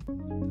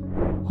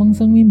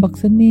 황상민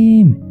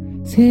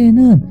박사님,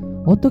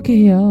 새해에는 어떻게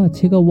해야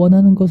제가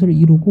원하는 것을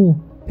이루고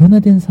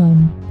변화된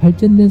삶,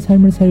 발전된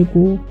삶을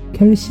살고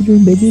결실을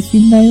맺을 수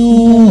있나요?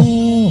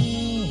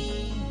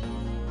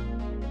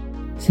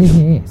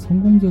 새해에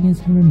성공적인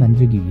삶을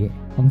만들기 위해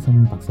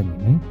황상민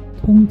박사님의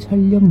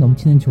통찰력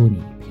넘치는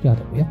조언이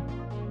필요하다고요?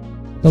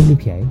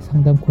 WPI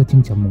상담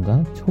코칭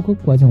전문가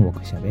초급 과정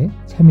워크숍에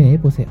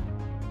참여해보세요.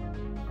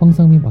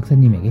 황상민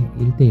박사님에게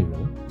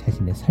 1대1로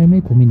자신의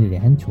삶의 고민에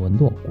대한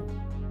조언도 얻고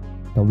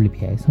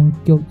WPI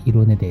성격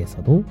이론에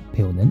대해서도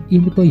배우는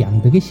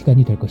일거양득의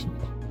시간이 될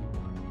것입니다.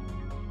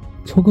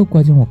 초급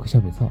과정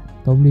워크숍에서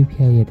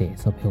WPI에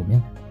대해서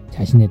배우면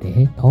자신에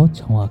대해 더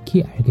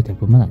정확히 알게 될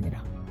뿐만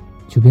아니라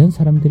주변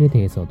사람들에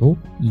대해서도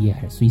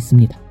이해할 수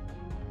있습니다.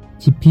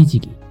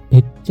 지피지기,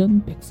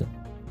 백전백승.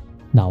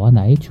 나와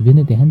나의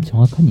주변에 대한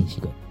정확한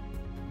인식은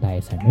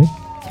나의 삶을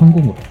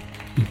성공으로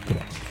이끌어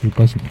줄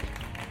것입니다.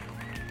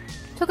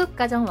 초급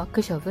과정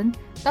워크숍은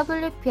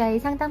WPI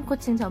상담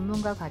코칭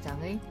전문가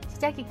과정의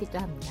시작이기도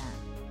합니다.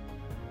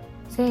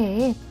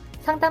 새해에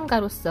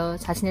상담가로서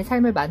자신의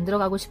삶을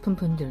만들어가고 싶은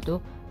분들도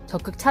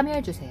적극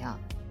참여해주세요.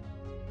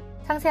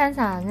 상세한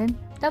사항은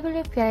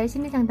WPI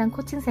심리상담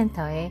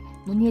코칭센터에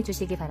문의해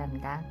주시기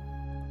바랍니다.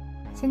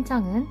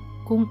 신청은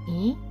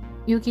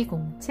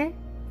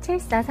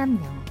 02-6207-7430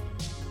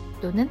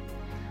 또는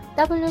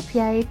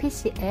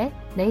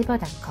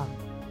wpipc@naver.com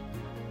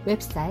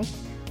웹사이트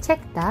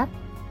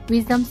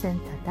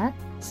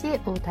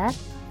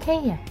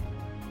check.wisdomcenter.co.kr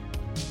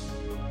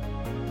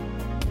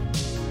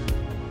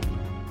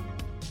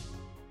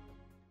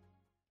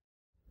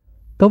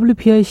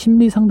WPI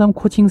심리상담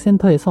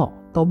코칭센터에서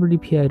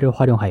WPI를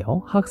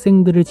활용하여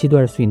학생들을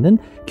지도할 수 있는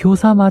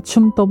교사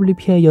맞춤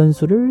WPI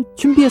연수를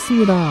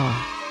준비했습니다.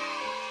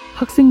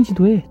 학생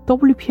지도에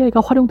WPI가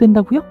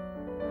활용된다고요?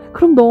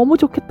 그럼 너무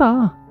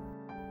좋겠다.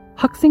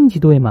 학생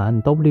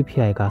지도에만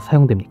WPI가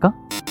사용됩니까?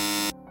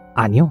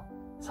 아니요.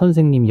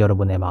 선생님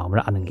여러분의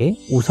마음을 아는 게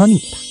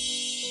우선입니다.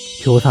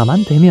 교사만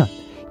되면,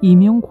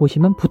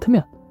 임용고시만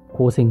붙으면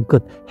고생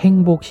끝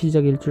행복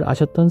시작일 줄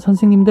아셨던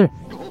선생님들,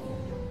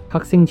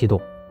 학생 지도,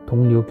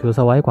 동료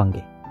교사와의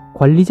관계,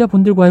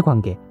 관리자분들과의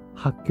관계,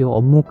 학교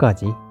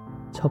업무까지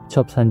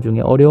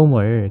첩첩산중의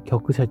어려움을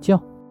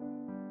겪으셨죠?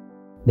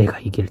 내가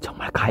이 길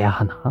정말 가야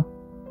하나?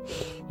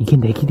 이게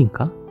내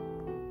길인가?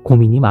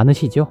 고민이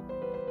많으시죠?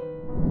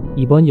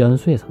 이번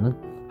연수에서는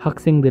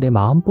학생들의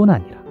마음뿐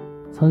아니라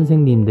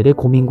선생님들의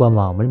고민과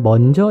마음을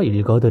먼저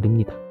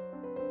읽어드립니다.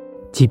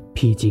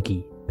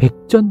 지피지기,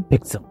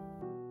 백전백승.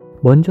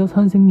 먼저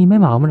선생님의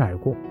마음을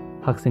알고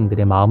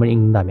학생들의 마음을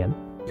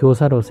읽는다면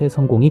교사로서의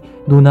성공이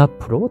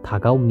눈앞으로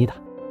다가옵니다.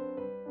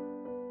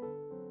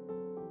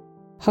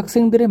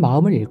 학생들의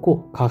마음을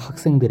읽고 각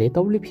학생들의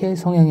WPI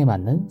성향에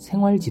맞는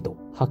생활지도,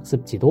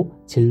 학습지도,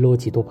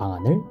 진로지도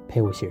방안을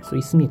배우실 수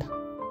있습니다.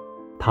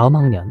 다음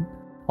학년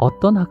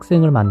어떤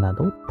학생을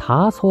만나도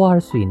다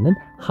소화할 수 있는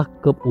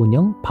학급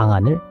운영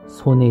방안을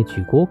손에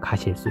쥐고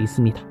가실 수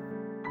있습니다.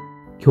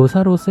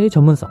 교사로서의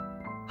전문성,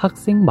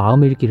 학생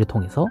마음 읽기를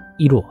통해서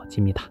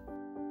이루어집니다.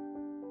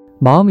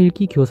 마음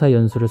읽기 교사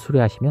연수를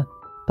수료하시면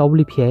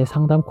WPI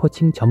상담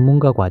코칭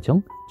전문가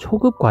과정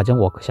초급 과정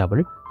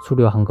워크숍을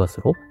수료한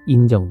것으로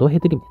인정도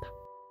해드립니다.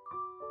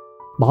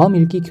 마음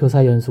읽기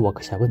교사 연수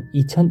워크숍은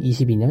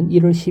 2022년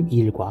 1월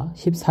 12일과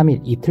 13일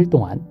이틀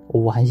동안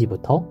오후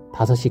 1시부터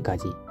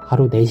 5시까지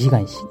하루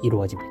 4시간씩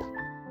이루어집니다.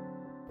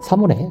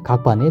 3월에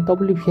각 반의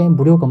WPI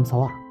무료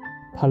검사와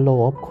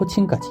팔로우업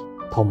코칭까지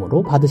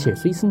덤으로 받으실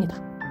수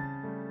있습니다.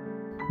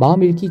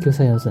 마음읽기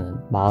교사 연수는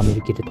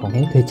마음읽기를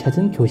통해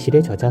되찾은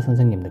교실의 저자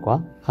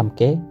선생님들과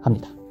함께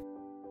합니다.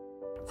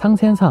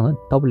 상세한 사항은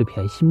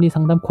WPI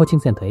심리상담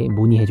코칭센터에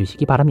문의해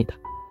주시기 바랍니다.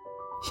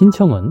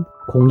 신청은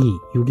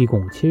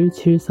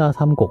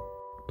 02-6207-7430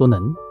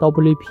 또는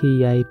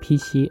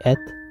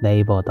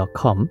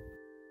wpipc@naver.com,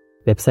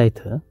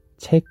 웹사이트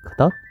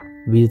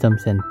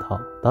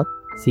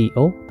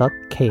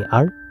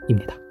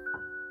check.wisdomcenter.co.kr입니다.